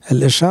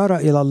 الإشارة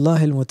إلى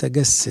الله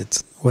المتجسد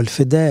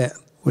والفداء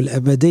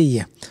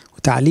والأبدية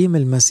وتعليم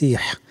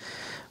المسيح.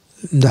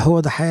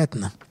 ده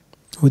حياتنا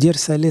ودي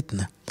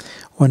رسالتنا،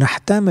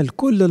 ونحتمل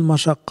كل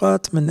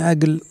المشقات من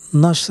أجل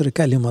نشر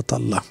كلمة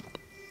الله.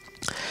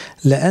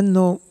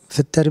 لأنه في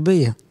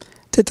التربية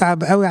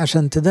تتعب قوي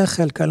عشان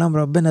تدخل كلام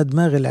ربنا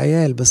دماغ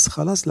العيال، بس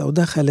خلاص لو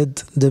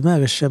دخلت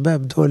دماغ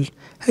الشباب دول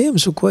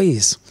هيمشوا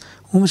كويس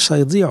ومش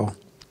هيضيعوا.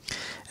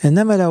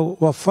 إنما لو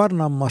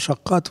وفرنا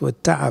المشقات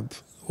والتعب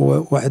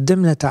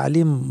وقدمنا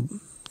تعليم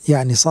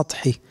يعني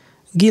سطحي،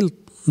 جيل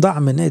ضاع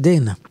من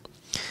ايدينا.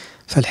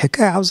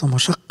 فالحكاية عاوزة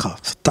مشقة،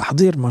 في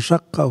التحضير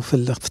مشقة، وفي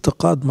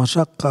الافتقاد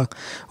مشقة،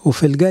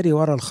 وفي الجري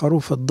ورا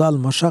الخروف الضال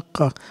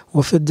مشقة،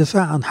 وفي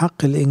الدفاع عن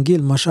حق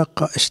الإنجيل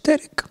مشقة.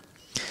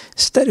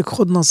 اشترك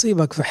خد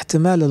نصيبك في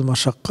احتمال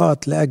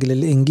المشقات لأجل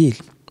الإنجيل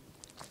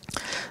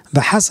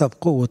بحسب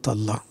قوة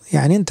الله.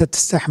 يعني انت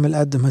تستحمل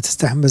قد ما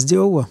تستحمل، بس دي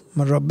قوة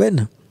من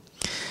ربنا.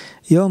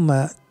 يوم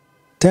ما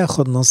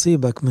تاخد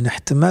نصيبك من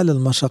احتمال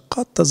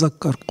المشقات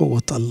تذكر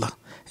قوة الله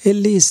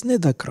اللي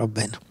يسندك،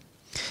 ربنا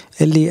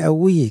اللي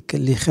يقويك،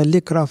 اللي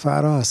يخليك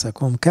رافع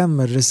راسك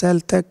ومكمل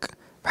رسالتك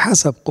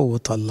بحسب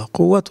قوة الله.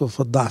 قوته في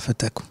الضعف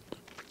تكن.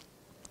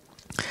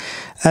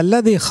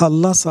 الذي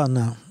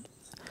خلصنا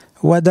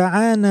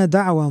ودعانا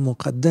دعوة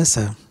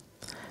مقدسة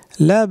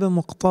لا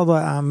بمقتضى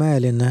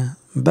أعمالنا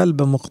بل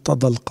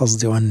بمقتضى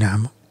القصد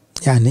والنعمة.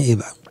 يعني إيه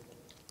بقى؟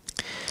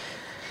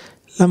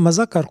 لما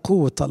ذكر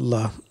قوة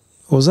الله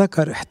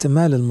وذكر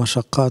احتمال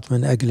المشقات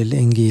من أجل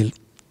الإنجيل،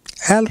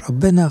 قال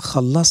ربنا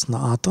خلصنا،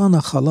 أعطانا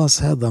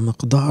خلاص هذا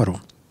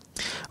مقداره،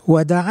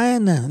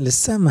 ودعانا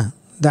للسماء،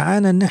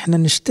 دعانا ان احنا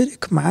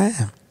نشترك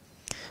معاه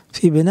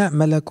في بناء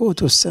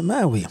ملكوته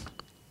السماوي.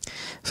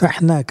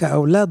 فاحنا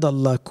كأولاد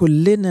الله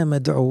كلنا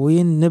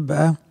مدعوين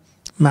نبقى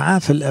معاه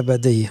في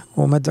الأبدية،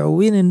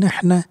 ومدعوين ان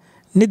احنا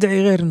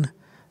ندعي غيرنا،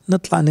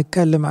 نطلع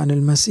نتكلم عن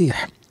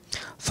المسيح.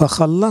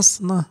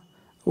 فخلصنا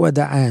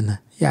ودعانا،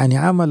 يعني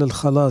عمل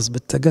الخلاص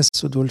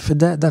بالتجسد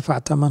والفداء دفع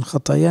ثمن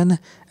خطايانا،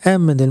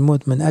 قام من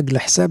الموت من أجل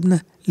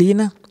حسابنا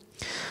لينا،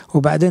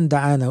 وبعدين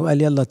دعانا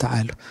وقال يلا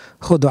تعالوا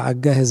خدوا على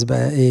الجاهز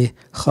بقى ايه؟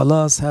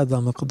 خلاص هذا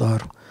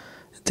مقداره،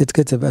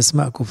 تتكتب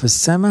أسماءكم في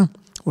السماء،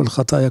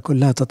 والخطايا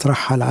كلها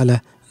تترحل على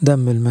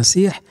دم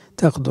المسيح،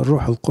 تاخدوا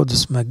الروح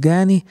القدس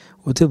مجاني،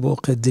 وتبقوا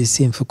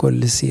قديسين في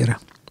كل سيرة.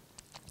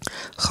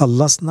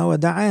 خلصنا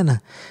ودعانا.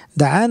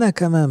 دعانا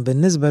كمان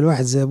بالنسبة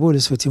لواحد زي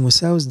بولس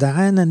وتيموثاوس،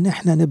 دعانا ان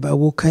احنا نبقى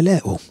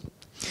وكلاؤه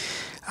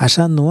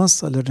عشان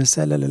نوصل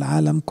الرسالة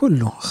للعالم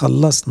كله.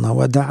 خلصنا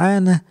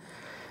ودعانا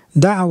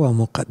دعوة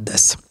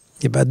مقدسة.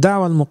 يبقى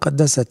الدعوة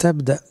المقدسة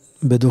تبدأ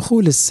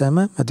بدخول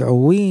السماء،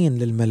 مدعوين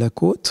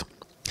للملكوت.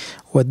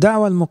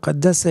 والدعوة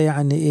المقدسة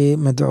يعني ايه؟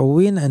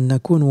 مدعوين ان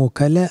نكون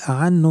وكلاء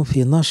عنه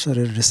في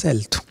نشر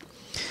رسالته،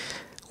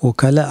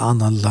 وكلاء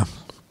عن الله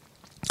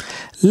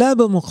لا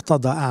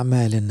بمقتضى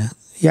أعمالنا.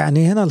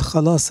 يعني هنا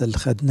الخلاص اللي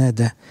خدناه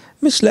ده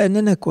مش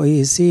لأننا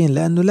كويسين،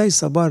 لأنه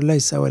ليس بار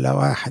ليس ولا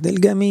واحد،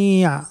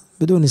 الجميع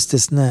بدون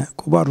استثناء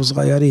كبار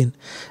وصغيرين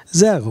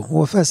زاغوا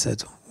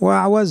وفسدوا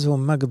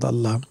وأعوزهم مجد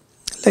الله،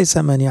 ليس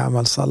من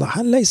يعمل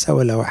صلاحا ليس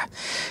ولا واحد.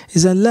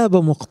 إذا لا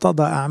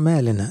بمقتضى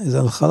أعمالنا، إذا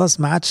الخلاص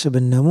ما عادش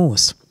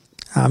بالناموس،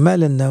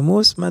 أعمال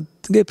الناموس ما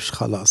تجيبش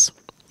خلاص،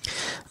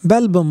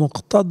 بل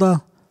بمقتضى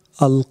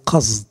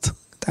القصد،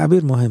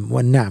 تعبير مهم،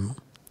 والنعمة.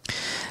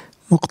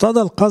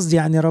 مقتضى القصد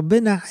يعني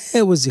ربنا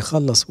عاوز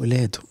يخلص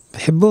ولاده،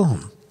 بيحبهم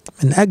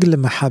من أجل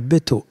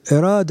محبته،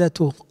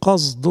 إرادته،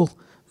 قصده.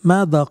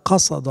 ماذا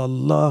قصد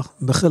الله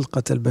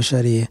بخلقة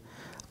البشرية؟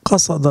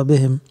 قصد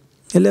بهم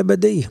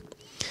الأبدية.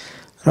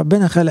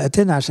 ربنا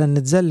خلقتنا عشان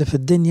نتذل في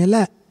الدنيا؟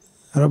 لا،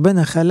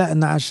 ربنا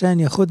خلقنا عشان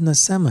ياخدنا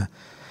السماء،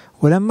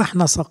 ولما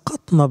احنا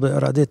سقطنا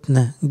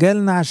بإرادتنا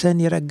جالنا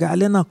عشان يرجع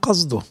لنا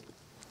قصده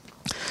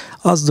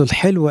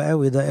الحلو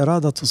قوي ده،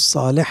 إرادته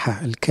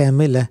الصالحة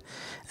الكاملة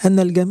أن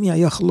الجميع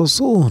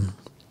يخلصون.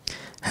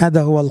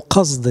 هذا هو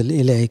القصد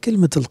الإلهي.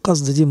 كلمة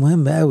القصد دي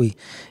مهمة قوي.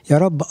 يا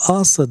رب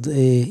قاصد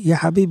إيه؟ يا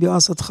حبيبي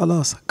قاصد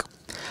خلاصك.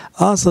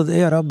 قاصد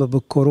إيه يا رب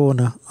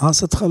بالكورونا؟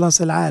 قاصد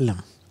خلاص العالم.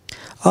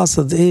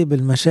 قاصد إيه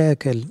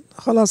بالمشاكل؟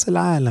 خلاص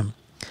العالم.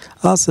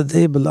 قاصد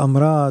إيه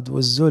بالأمراض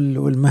والذل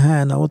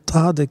والمهانة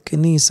واضطهاد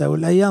الكنيسة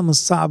والأيام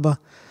الصعبة؟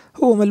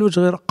 هو ملوش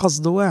غير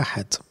قصد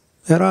واحد،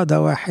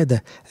 إرادة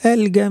واحدة،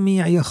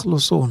 الجميع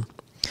يخلصون.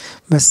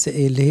 بس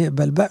إيه اللي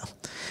يقبل بقى؟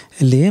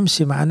 اللي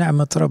يمشي مع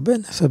نعمة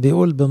ربنا.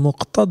 فبيقول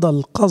بمقتضى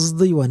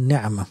القصد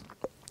والنعمة.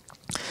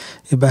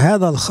 يبقى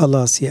هذا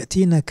الخلاص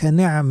يأتينا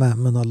كنعمة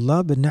من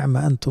الله،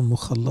 بالنعمة أنتم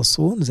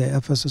مخلصون زي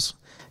أفسس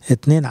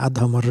 2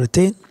 عدها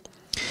مرتين.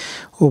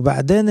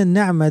 وبعدين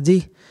النعمة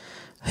دي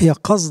هي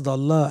قصد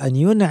الله أن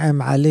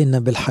ينعم علينا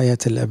بالحياة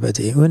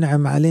الأبدية،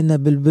 ينعم علينا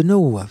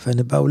بالبنوة،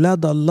 فنبقى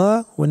أولاد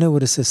الله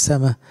ونورث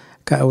السماء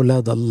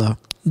كأولاد الله.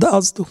 ده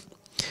قصده،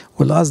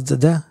 والقصد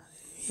ده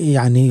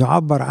يعني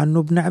يعبر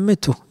عنه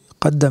بنعمته،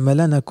 قدم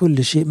لنا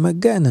كل شيء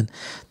مجانا.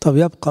 طب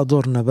يبقى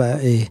دورنا بقى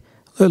إيه؟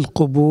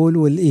 القبول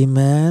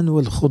والإيمان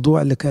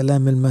والخضوع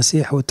لكلام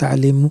المسيح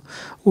وتعليمه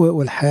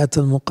والحياة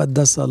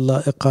المقدسة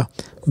اللائقة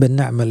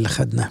بالنعمة اللي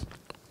خدناها،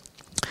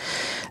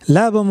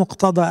 لا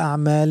بمقتضى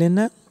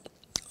أعمالنا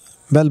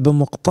بل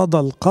بمقتضى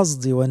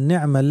القصد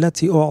والنعمة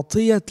التي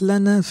أعطيت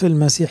لنا في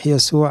المسيح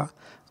يسوع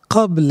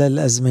قبل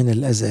الأزمنة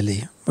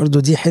الأزلية. برضو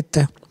دي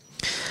حتة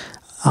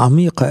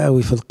عميقة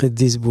قوي في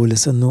القديس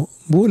بولس، أنه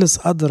بولس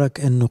أدرك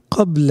أنه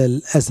قبل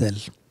الأزل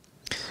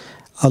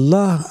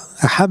الله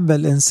أحب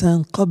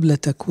الإنسان قبل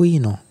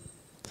تكوينه،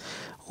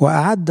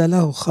 وأعد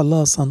له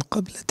خلاصا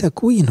قبل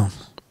تكوينه.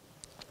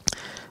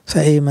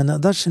 فإيه، ما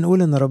نقدرش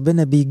نقول أن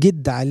ربنا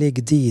بيجد عليه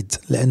جديد،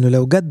 لأنه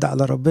لو جد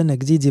على ربنا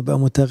جديد يبقى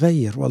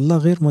متغير، والله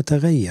غير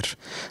متغير.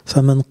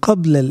 فمن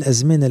قبل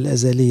الأزمنة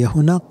الأزلية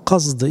هناك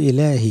قصد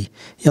إلهي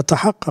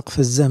يتحقق في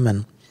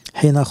الزمن،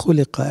 حين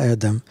خلق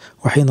آدم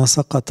وحين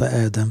سقط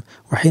آدم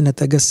وحين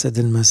تجسد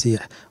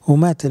المسيح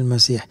ومات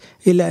المسيح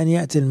إلى أن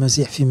يأتي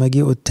المسيح في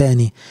مجيئه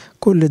الثاني.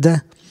 كل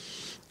ده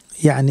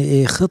يعني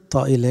إيه؟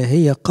 خطة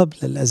إلهية قبل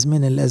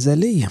الأزمنة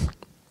الأزلية،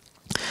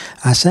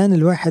 عشان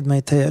الواحد ما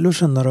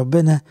يتهيألوش أن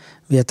ربنا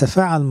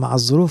بيتفاعل مع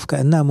الظروف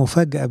كأنها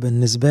مفاجأة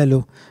بالنسبة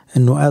له،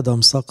 أنه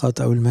آدم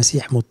سقط أو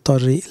المسيح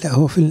مضطر. لا،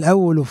 هو في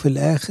الأول وفي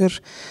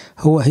الآخر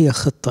هي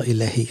خطة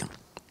إلهية.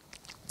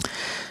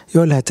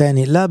 يقولها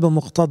تاني: لا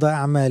بمقتضى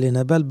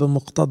أعمالنا بل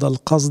بمقتضى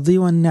القصد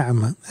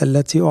والنعمة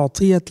التي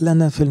أعطيت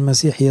لنا في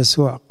المسيح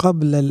يسوع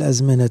قبل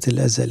الأزمنة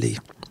الأزلية.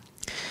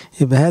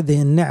 يبقى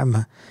هذه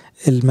النعمة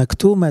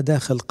المكتومة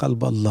داخل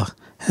قلب الله،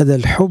 هذا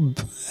الحب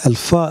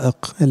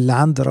الفائق اللي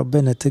عند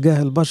ربنا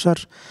تجاه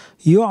البشر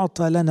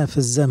يعطى لنا في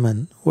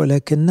الزمن،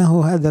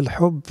 ولكنه هذا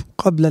الحب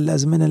قبل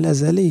الأزمنة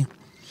الأزلية.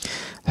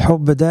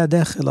 الحب ده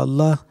داخل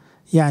الله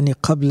يعني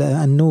قبل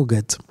أن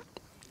نوجد.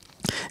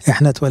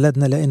 احنا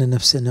اتولدنا لقينا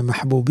نفسنا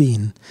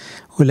محبوبين،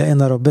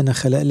 ولقينا ربنا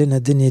خلق لنا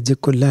الدنيا دي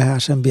كلها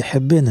عشان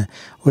بيحبنا،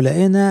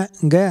 ولقينا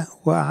جاء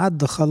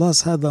وأعد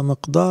خلاص هذا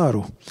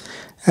مقداره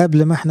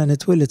قبل ما احنا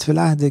نتولد في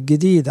العهد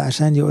الجديد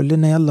عشان يقول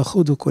لنا يلا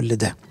خدوا كل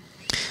ده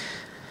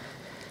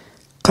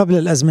قبل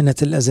الأزمنة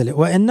الأزلية.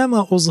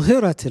 وإنما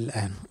أظهرت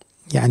الآن،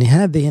 يعني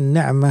هذه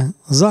النعمة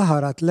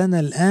ظهرت لنا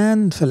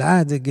الآن في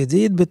العهد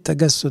الجديد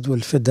بالتجسد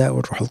والفداء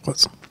والروح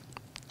القدس.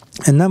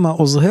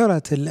 إنما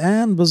أظهرت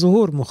الآن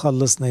بظهور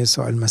مخلصنا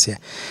يسوع المسيح.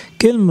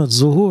 كلمة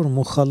ظهور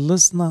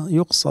مخلصنا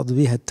يقصد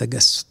بها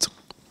التجسد.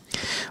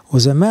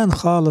 وزمان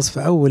خالص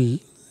في أول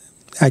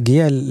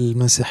أجيال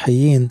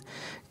المسيحيين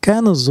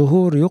كان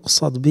الظهور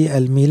يقصد به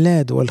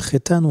الميلاد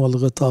والختان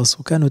والغطاس،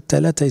 وكانوا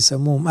الثلاثة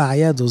يسموهم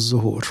أعياد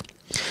الظهور.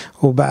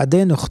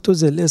 وبعدين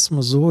اختزل اسم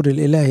الظهور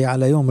الإلهي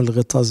على يوم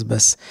الغطاس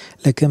بس،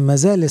 لكن ما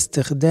زال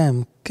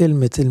استخدام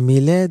كلمة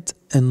الميلاد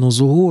أنه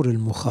ظهور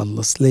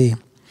المخلص. ليه؟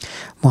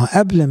 ما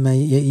قبل ما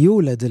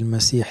يولد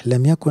المسيح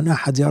لم يكن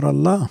أحد يرى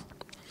الله،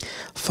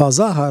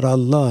 فظهر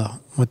الله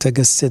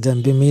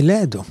متجسدا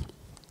بميلاده.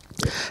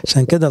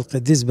 عشان كده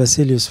القديس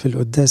باسيليوس في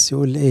القداس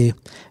يقول إيه؟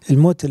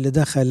 الموت اللي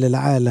دخل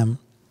للعالم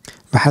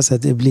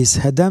بحسد إبليس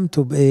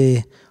هدمته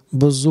بإيه؟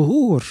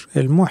 بالظهور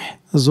المحي.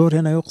 الظهور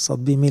هنا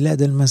يقصد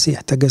بميلاد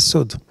المسيح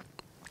تجسده.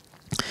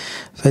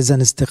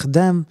 فإذا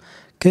استخدام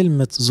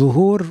كلمة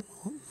ظهور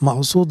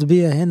مقصود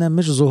بها هنا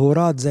مش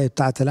ظهورات زي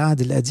بتاعة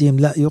العهد القديم،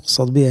 لا،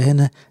 يقصد بها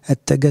هنا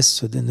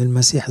التجسد، إن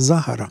المسيح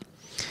ظهر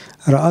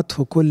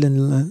رأته كل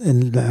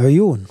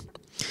العيون،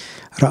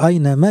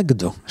 رأينا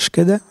مجده، مش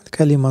كده؟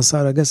 الكلمة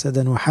صار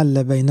جسدا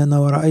وحل بيننا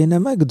ورأينا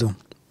مجده.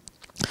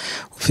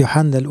 وفي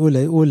يوحنا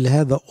الأولى يقول: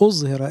 هذا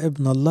أظهر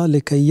ابن الله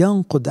لكي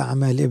ينقض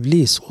أعمال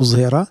إبليس.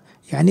 أظهر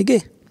يعني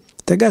جه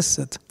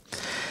تجسد.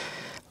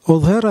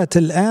 أظهرت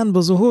الآن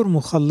بظهور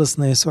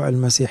مخلصنا يسوع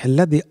المسيح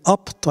الذي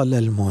أبطل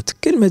الموت.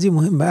 الكلمة دي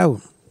مهمة أوي،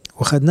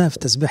 وخدناها في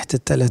تسبيحة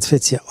الثلاث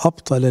فتية: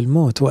 أبطل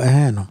الموت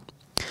وأهانه.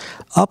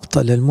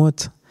 أبطل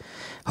الموت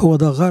هو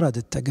ده غرض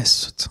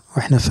التجسد.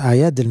 وإحنا في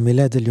أعياد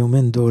الميلاد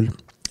اليومين دول،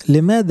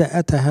 لماذا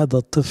أتى هذا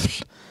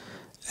الطفل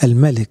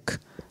الملك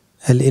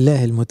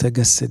الإله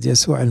المتجسد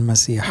يسوع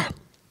المسيح؟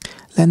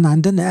 لأن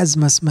عندنا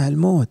أزمة اسمها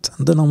الموت،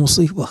 عندنا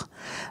مصيبة،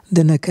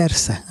 عندنا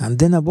كارثة،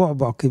 عندنا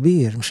بعبع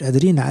كبير مش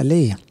قادرين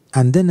عليه،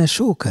 عندنا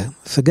شوكة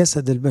في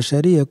جسد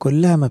البشرية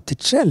كلها ما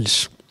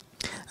بتتشلش،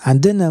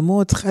 عندنا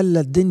موت خلى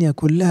الدنيا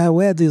كلها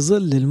وادي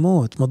ظل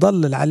الموت،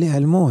 مضلل عليها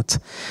الموت.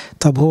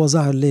 طب هو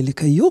ظهر ليه؟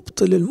 لكي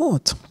يبطل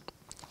الموت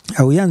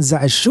أو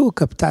ينزع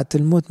الشوكة بتاعت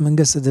الموت من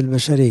جسد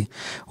البشرية.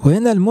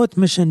 وهنا الموت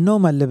مش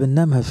النومة اللي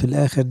بننامها في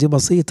الآخر، دي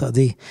بسيطة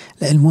دي،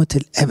 لا، الموت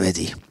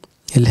الأبدي،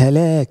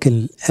 الهلاك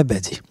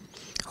الأبدي،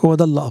 هو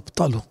ده اللي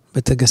أبطله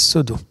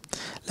بتجسده،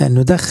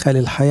 لأنه دخل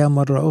الحياة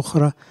مرة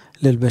أخرى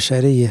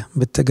للبشرية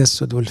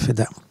بالتجسد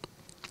والفداء.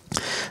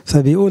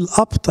 فبيقول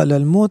أبطل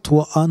الموت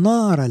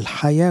وأنار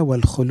الحياة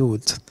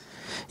والخلود.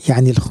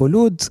 يعني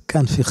الخلود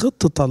كان في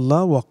خطة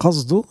الله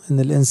وقصده أن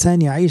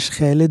الإنسان يعيش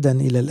خالدا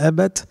إلى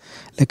الأبد،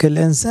 لكن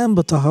الإنسان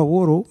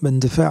بتهوره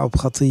باندفاعه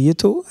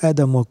بخطيته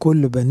آدم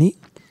وكل بنيه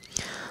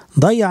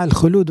ضيع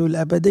الخلود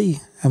والأبدية.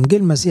 أم جه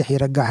المسيح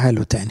يرجعها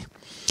له تاني،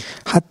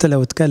 حتى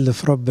لو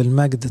تكلف رب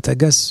المجد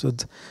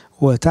تجسد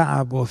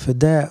وتعب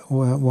وفداء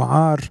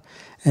وعار،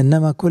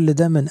 إنما كل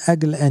ده من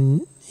أجل أن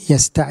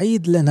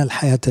يستعيد لنا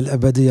الحياة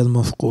الأبدية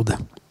المفقودة.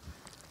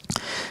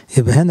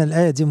 يبقى هنا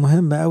الآية دي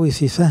مهمة قوي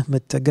في فهم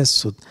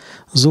التجسد،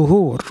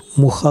 ظهور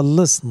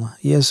مخلصنا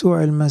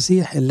يسوع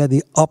المسيح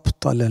الذي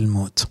أبطل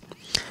الموت.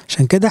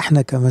 عشان كده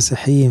احنا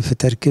كمسيحيين في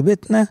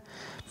تركيبتنا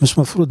مش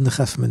مفروض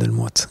نخاف من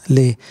الموت.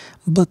 ليه؟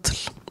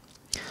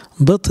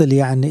 بطل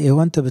يعني ايه؟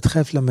 وانت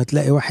بتخاف لما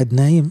تلاقي واحد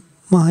نايم؟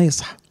 ما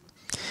هيصحى.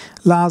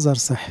 لعذر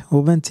صحي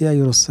وبنت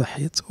يايروس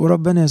صحيت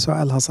وربنا يسوع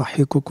قالها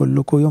صحيكوا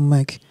كلكوا يوم ما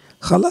اجي،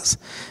 خلاص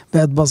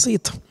بقت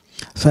بسيطة.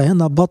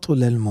 فهنا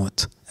بطل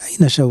الموت.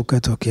 أين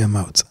شوكتك يا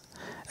موت؟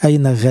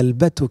 أين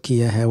غلبتك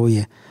يا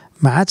هاوية؟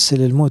 ما عادش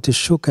للموت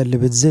الشوكة اللي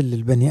بتذل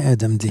البني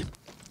آدم دي.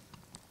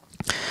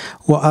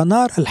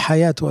 وأنار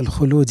الحياة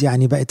والخلود،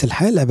 يعني بقت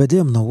الحياة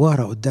الأبدية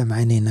منورة قدام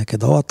عينينا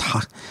كده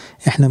واضحة.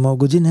 احنا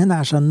موجودين هنا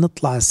عشان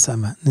نطلع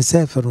السماء،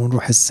 نسافر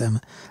ونروح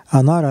السماء.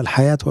 أنار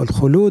الحياة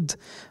والخلود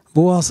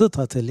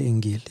بواسطة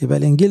الإنجيل. يبقى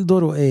الإنجيل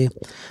دوره إيه؟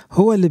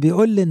 هو اللي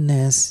بيقول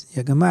للناس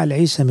يا جماعة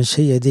العيشة مش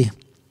هي دي،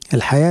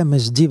 الحياة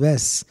مش دي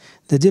بس،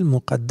 دي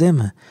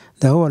المقدمة.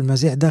 ده هو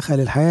المسيح دخل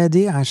الحياة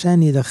دي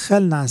عشان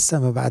يدخلنا على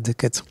السماء بعد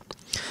كده.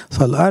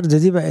 فالأرض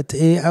دي بقت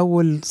إيه؟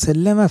 أول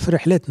سلمة في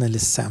رحلتنا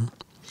للسماء.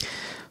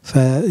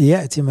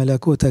 فيأتي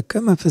ملكوتك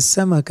كما في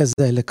السماء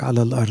كذلك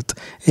على الأرض.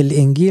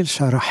 الإنجيل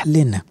شرح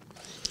لنا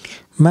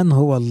من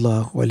هو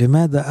الله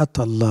ولماذا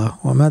أتى الله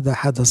وماذا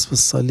حدث في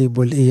الصليب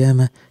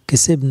والقيامة.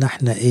 كسبنا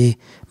احنا إيه؟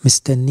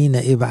 مستنينا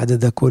إيه بعد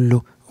ده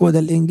كله؟ وده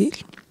الإنجيل.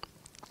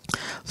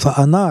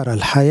 فأنار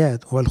الحياة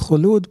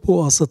والخلود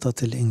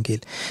بواسطة الإنجيل.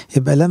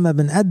 يبقى لما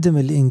بنقدم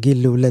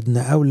الإنجيل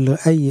لأولادنا أو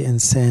لأي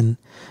إنسان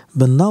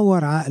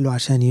بننور عقله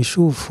عشان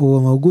يشوف هو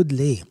موجود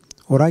ليه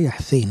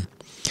ورايح فين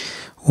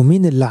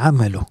ومين اللي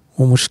عمله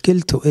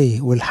ومشكلته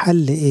إيه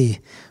والحل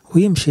إيه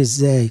ويمشي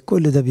إزاي.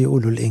 كل ده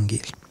بيقوله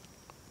الإنجيل.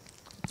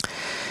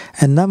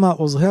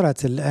 إنما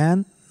أظهرت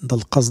الآن، ده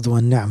القصد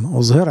والنعمة،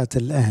 أظهرت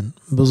الآن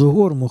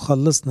بظهور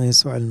مخلصنا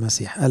يسوع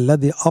المسيح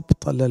الذي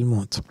أبطل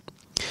الموت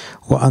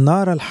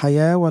وأنار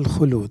الحياة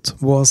والخلود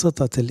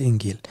بواسطة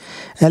الإنجيل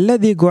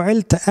الذي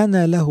جعلت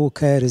أنا له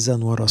كارزا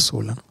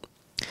ورسولا.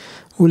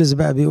 بولس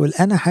بقى بيقول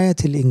أنا حياة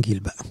الإنجيل،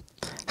 بقى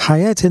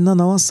حياتي إن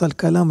أنا أوصل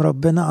كلام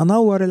ربنا،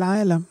 أنور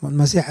العالم.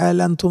 والمسيح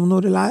قال أنتم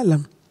نور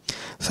العالم.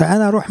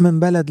 فأنا أروح من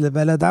بلد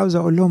لبلد عاوز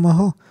أقول لهم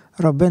أهو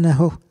ربنا،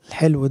 أهو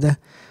الحلو ده،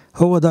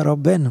 هو ده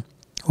ربنا،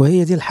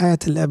 وهي دي الحياة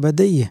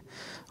الأبدية.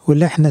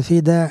 واللي احنا فيه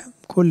ده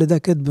كل ده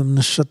كذب من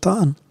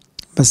الشيطان،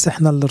 بس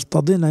احنا اللي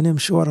ارتضينا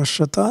نمشي ورا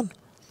الشيطان.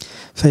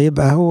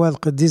 فيبقى هو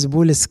القديس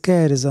بولس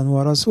كارزا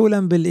ورسولا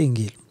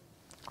بالإنجيل.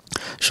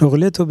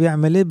 شغلته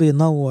بيعمل ايه؟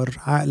 بينور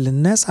عقل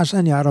الناس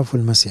عشان يعرفوا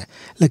المسيح.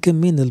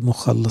 لكن مين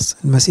المخلص؟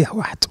 المسيح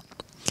وحده.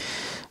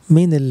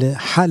 مين اللي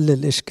حل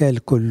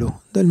الإشكال كله؟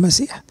 ده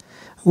المسيح.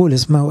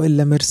 بولس ما هو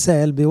إلا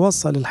مرسال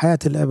بيوصل الحياة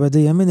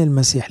الأبدية من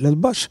المسيح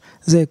للبشر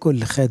زي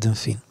كل خادم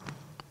فين.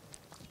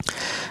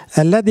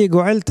 الذي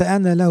جعلت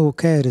أنا له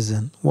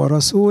كارزا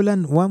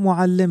ورسولا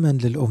ومعلما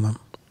للأمم.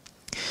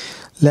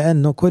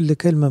 لأنه كل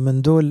كلمة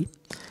من دول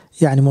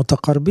يعني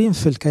متقاربين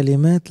في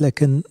الكلمات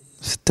لكن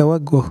في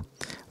التوجه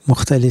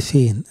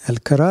مختلفين.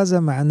 الكرازة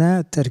معناه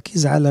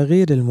التركيز على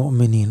غير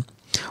المؤمنين،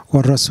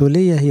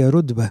 والرسولية هي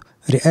رتبة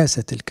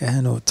رئاسة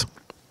الكهنوت.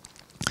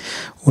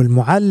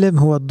 والمعلم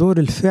هو الدور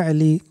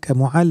الفعلي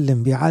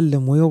كمعلم،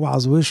 بيعلم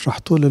ويوعظ ويشرح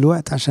طول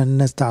الوقت عشان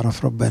الناس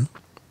تعرف ربنا.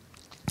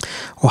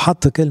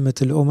 وحط كلمة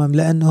الأمم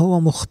لأنه هو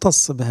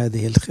مختص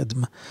بهذه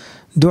الخدمة.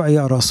 دعي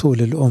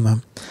رسول الأمم،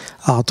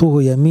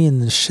 أعطوه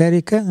يمين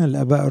الشركة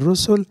الآباء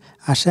الرسل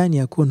عشان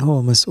يكون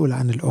هو مسؤول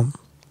عن الأمم.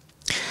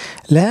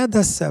 لهذا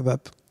السبب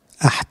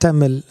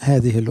أحتمل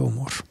هذه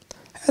الأمور.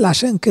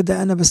 عشان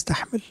كده أنا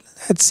بستحمل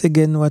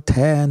أتسجن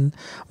واتهان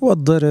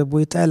واتضرب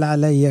ويتقال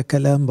علي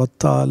كلام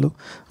بطال،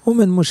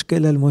 ومن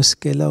مشكلة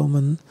لمشكلة،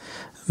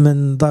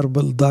 ومن ضرب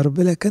لضرب،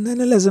 لكن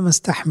أنا لازم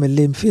أستحمل.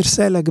 ليه؟ في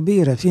رسالة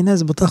كبيرة، في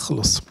ناس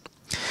بتخلص.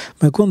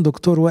 ما يكون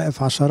دكتور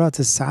واقف عشرات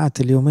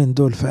الساعات اليومين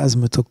دول في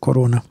أزمة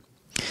الكورونا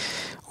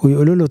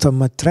ويقولوا له طب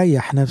ما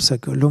تريح نفسك،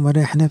 يقول لهم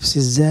أريح نفسي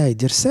إزاي؟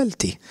 دي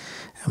رسالتي.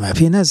 ما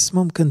في ناس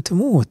ممكن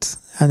تموت،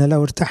 أنا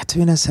لو ارتحت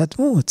في ناس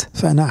هتموت.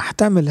 فأنا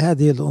أحتمل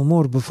هذه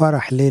الأمور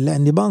بفرح. ليه؟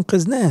 لأني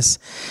بنقذ ناس.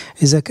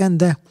 إذا كان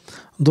ده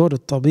دور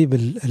الطبيب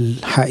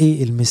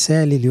الحقيقي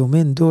المثالي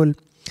اليومين دول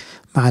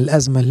مع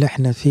الأزمة اللي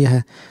احنا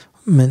فيها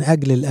من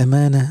أجل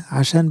الأمانة،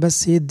 عشان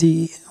بس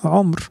يدي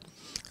عمر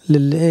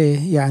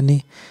للإيه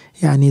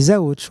يعني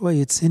يزود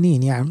شوية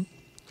سنين يعني.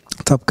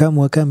 طب كم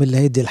وكم اللي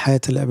هيدي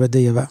الحياة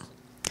الأبدية بقى،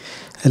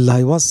 اللي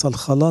هيوصل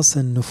خلاص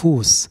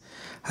النفوس،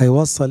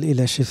 هيوصل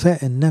إلى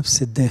شفاء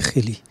النفس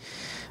الداخلي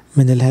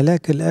من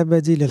الهلاك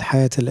الأبدي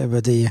للحياة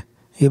الأبدية.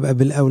 يبقى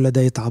بالأولى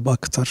ده يتعب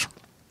أكتر.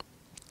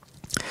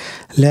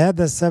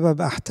 لهذا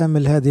السبب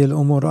أحتمل هذه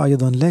الأمور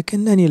أيضا،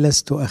 لكنني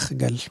لست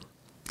أخجل.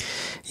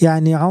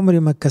 يعني عمري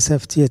ما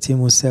كسفت يا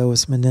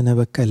تيموثاوس من أنا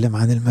بتكلم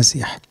عن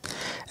المسيح.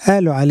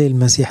 قالوا عليه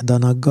المسيح ده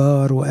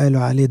نجار،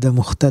 وقالوا عليه ده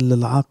مختل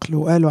العقل،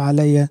 وقالوا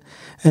علي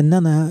أن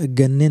أنا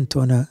اتجننت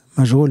وأنا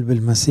مشغول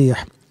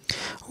بالمسيح،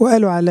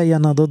 وقالوا علي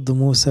أنا ضد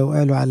موسى،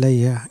 وقالوا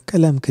علي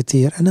كلام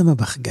كتير. أنا ما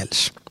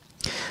بخجلش،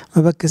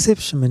 ما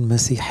بكسفش من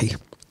مسيحي.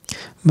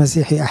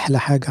 مسيحي أحلى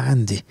حاجة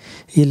عندي،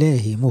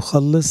 إلهي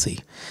مخلصي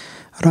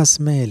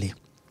راس مالي،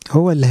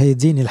 هو اللي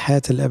هيديني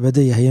الحياة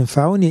الأبدية.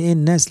 هينفعوني إيه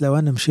الناس لو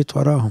أنا مشيت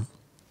وراهم؟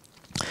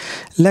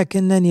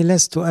 لكنني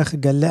لست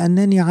أخجل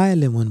لأنني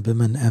عالم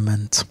بمن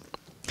آمنت.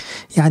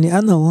 يعني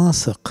أنا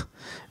واثق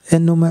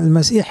أنه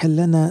المسيح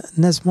اللي أنا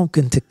الناس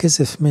ممكن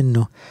تتكسف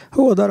منه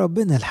هو ده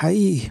ربنا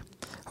الحقيقي،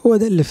 هو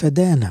ده اللي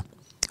فدانا،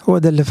 هو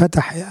ده اللي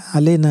فتح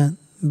علينا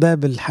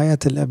باب الحياة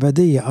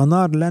الأبدية.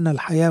 أنار لنا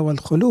الحياة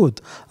والخلود،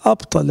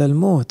 أبطل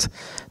الموت.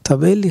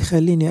 طب إيه اللي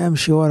يخليني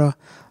أمشي ورا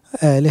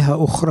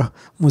آلهة أخرى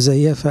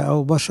مزيفة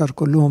أو بشر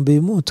كلهم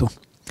بيموتوا؟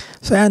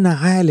 فأنا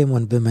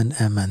عالم بمن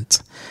آمنت.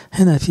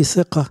 هنا في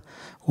ثقة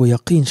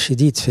ويقين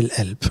شديد في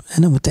القلب.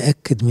 أنا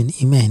متأكد من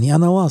إيماني،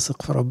 أنا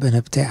واثق في ربنا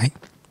بتاعي.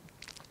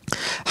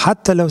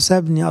 حتى لو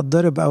سابني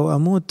أتضرب أو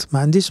أموت ما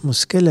عنديش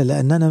مشكلة،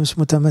 لأن أنا مش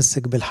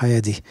متمسك بالحياة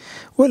دي،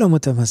 ولا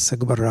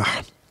متمسك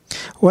بالراحة،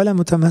 ولا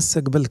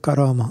متمسك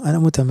بالكرامة. أنا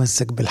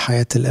متمسك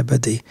بالحياة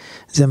الأبدية،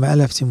 زي ما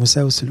قال في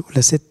تيموثاوس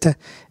الأولى 6: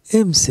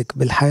 امسك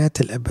بالحياة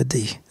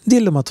الأبدية، دي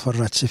اللي ما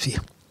تفرطش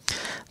فيها.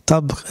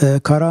 طب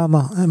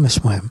كرامة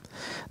مش مهم،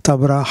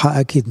 طب راحة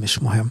أكيد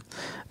مش مهم،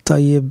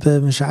 طيب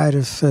مش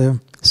عارف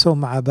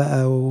سمعة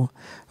بقى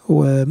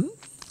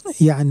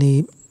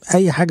يعني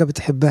أي حاجة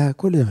بتحبها،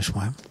 كل ده مش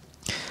مهم.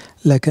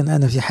 لكن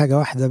أنا في حاجة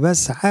واحدة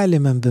بس: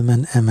 عالما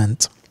بمن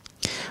آمنت،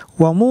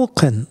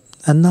 وموقن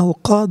أنه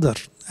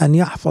قادر أن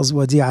يحفظ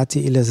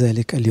وديعتي إلى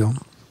ذلك اليوم.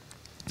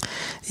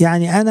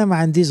 يعني أنا ما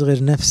عنديش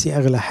غير نفسي،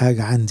 أغلى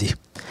حاجة عندي،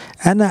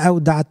 أنا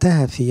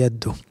أودعتها في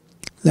يده.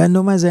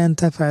 لأنه ماذا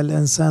ينتفع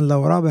الإنسان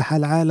لو ربح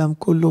العالم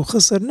كله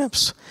وخسر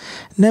نفسه؟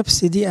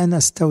 نفسي دي أنا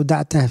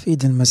استودعتها في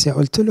إيد المسيح.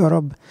 قلت له: يا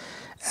رب،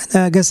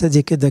 أنا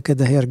جسدي كده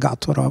كده هيرجع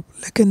تراب،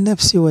 لكن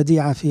نفسي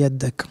وديعة في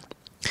يدك،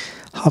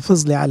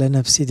 حافظ لي على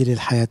نفسي دي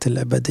للحياة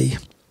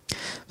الأبدية.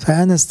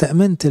 فأنا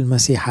استأمنت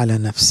المسيح على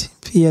نفسي،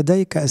 في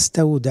يديك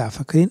أستودع.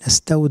 فاكرين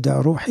أستودع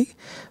روحي؟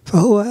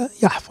 فهو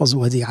يحفظ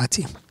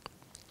وديعتي.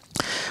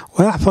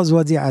 ويحفظ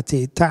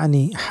وديعتي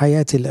تعني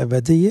حياتي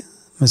الأبدية،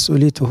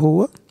 مسؤوليته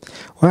هو.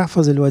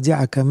 ويحفظ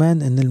الوديعة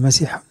كمان أن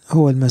المسيح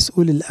هو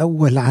المسؤول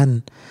الأول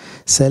عن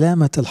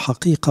سلامة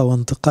الحقيقة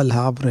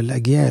وانتقالها عبر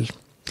الأجيال.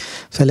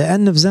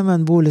 فلأن في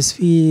زمن بولس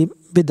فيه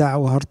بدع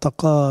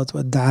وهرطقات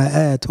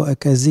وادعاءات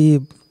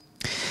وأكاذيب،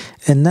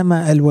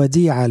 إنما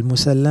الوديعة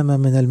المسلمة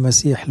من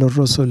المسيح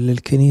للرسل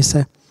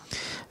للكنيسة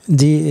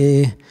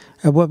دي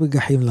أبواب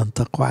الجحيم لن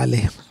تقوى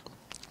عليه.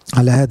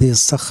 على هذه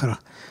الصخرة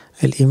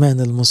الإيمان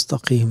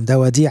المستقيم، ده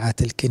وديعة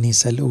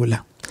الكنيسة الأولى.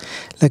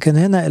 لكن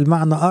هنا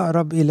المعنى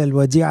أقرب إلى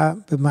الوديعة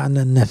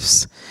بمعنى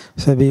النفس،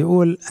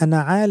 فبيقول: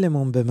 أنا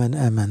عالم بمن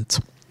آمنت،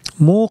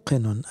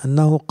 موقن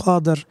أنه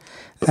قادر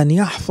أن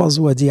يحفظ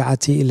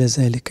وديعتي إلى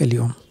ذلك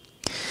اليوم.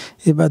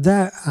 يبقى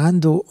ده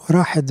عنده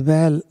راحة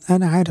بال،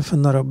 أنا عارف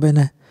أن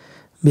ربنا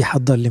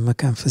بيحضر لي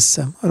مكان في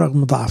السماء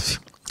رغم ضعفي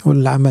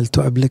واللي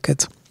عملته قبل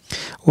كده،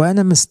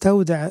 وأنا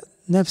مستودع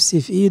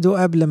نفسي في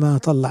إيده قبل ما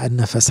أطلع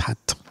النفس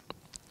حتى،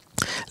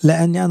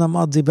 لأني أنا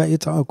مقضي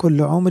بقيت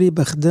كل عمري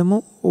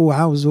بخدمه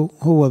وعاوزه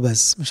هو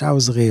بس، مش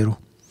عاوز غيره،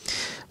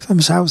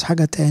 فمش عاوز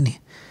حاجة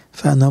تاني.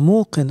 فأنا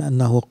موقن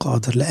أنه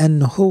قادر،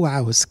 لأنه هو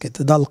عاوز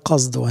كده، ده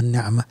القصد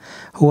والنعمة.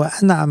 هو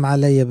أنعم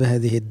علي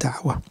بهذه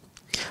الدعوة،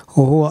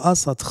 وهو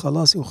قصد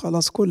خلاصي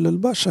وخلاص كل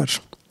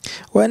البشر،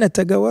 وأنا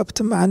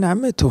تجاوبت مع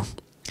نعمته.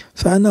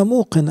 فأنا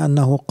موقن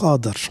أنه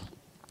قادر.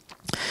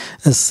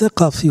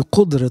 الثقة في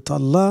قدرة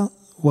الله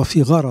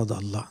وفي غرض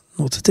الله،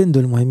 نقطتين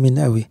دول مهمين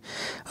قوي.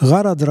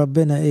 غرض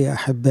ربنا إيه يا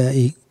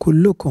أحبائي؟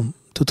 كلكم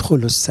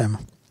تدخلوا السماء،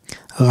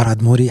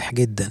 غرض مريح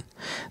جدا.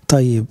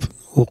 طيب،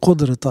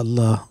 وقدرة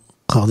الله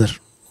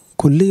قادر،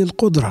 كلي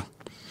القدرة،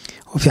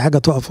 وفي حاجة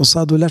تقف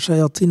قصاده؟ لا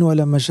شياطين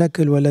ولا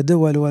مشاكل ولا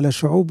دول ولا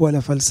شعوب ولا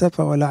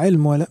فلسفة ولا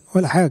علم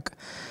ولا حاجة.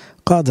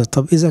 قادر.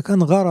 طب إذا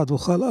كان غرض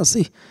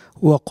وخلاصي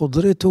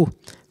وقدرته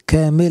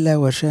كاملة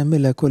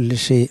وشاملة كل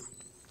شيء،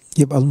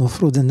 يبقى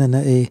المفروض ان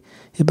انا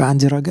يبقى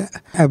عندي رجاء،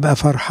 ابقى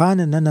فرحان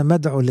ان انا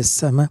مدعو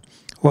للسماء،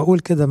 واقول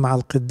كده مع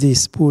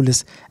القديس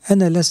بولس: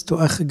 انا لست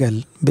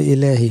اخجل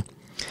بإلهي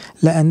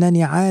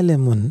لانني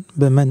عالم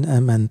بمن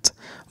امنت،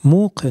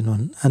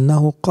 موقن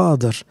انه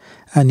قادر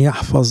ان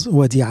يحفظ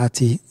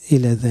وديعتي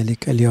الى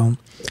ذلك اليوم.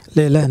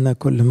 لإلهنا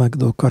كل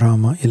مجد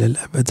وكرامة الى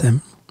الابد.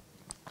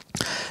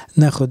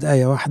 ناخد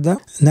آية واحدة،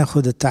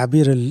 ناخد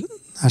التعبير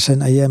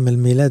عشان ايام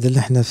الميلاد اللي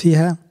احنا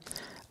فيها: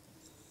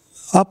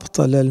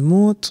 أبطل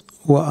الموت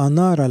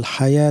وأنار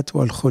الحياة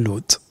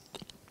والخلود.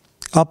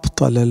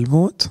 أبطل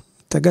الموت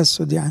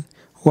تجسد يعني،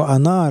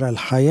 وأنار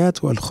الحياة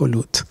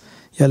والخلود.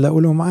 يلا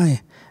قولوا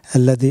معايا: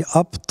 الذي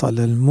أبطل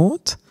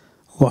الموت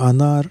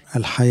وأنار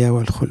الحياة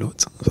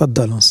والخلود.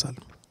 تفضلوا نصلي.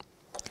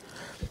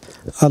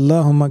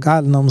 اللهم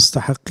اجعلنا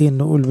مستحقين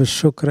نقول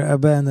بالشكر: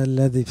 أبانا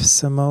الذي في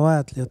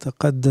السماوات،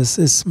 ليتقدس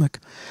اسمك،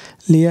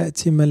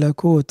 ليأتي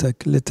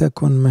ملكوتك،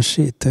 لتكن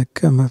مشيئتك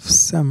كما في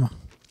السماء.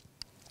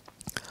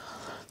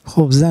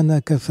 خبزنا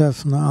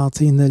كفافنا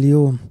أعطينا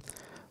اليوم،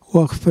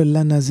 واغفر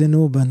لنا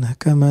ذنوبنا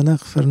كما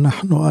نغفر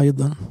نحن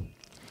أيضا،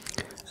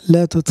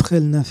 لا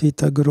تدخلنا في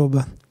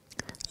تجربة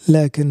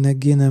لكن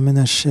نجينا من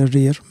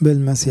الشرير،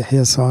 بالمسيح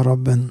يسوع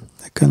ربنا،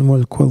 لك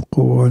الملك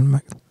والقوة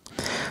والمجد.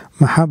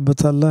 محبة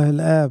الله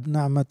الآب،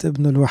 نعمة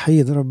ابن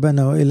الوحيد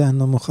ربنا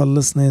وإلهنا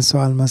مخلصنا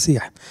يسوع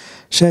المسيح،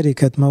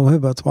 شركة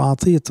موهبة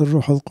وعطية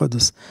الروح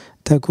القدس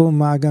تكون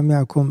مع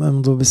جميعكم.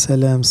 امضوا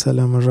بسلام،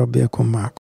 سلام الرب يكون معكم.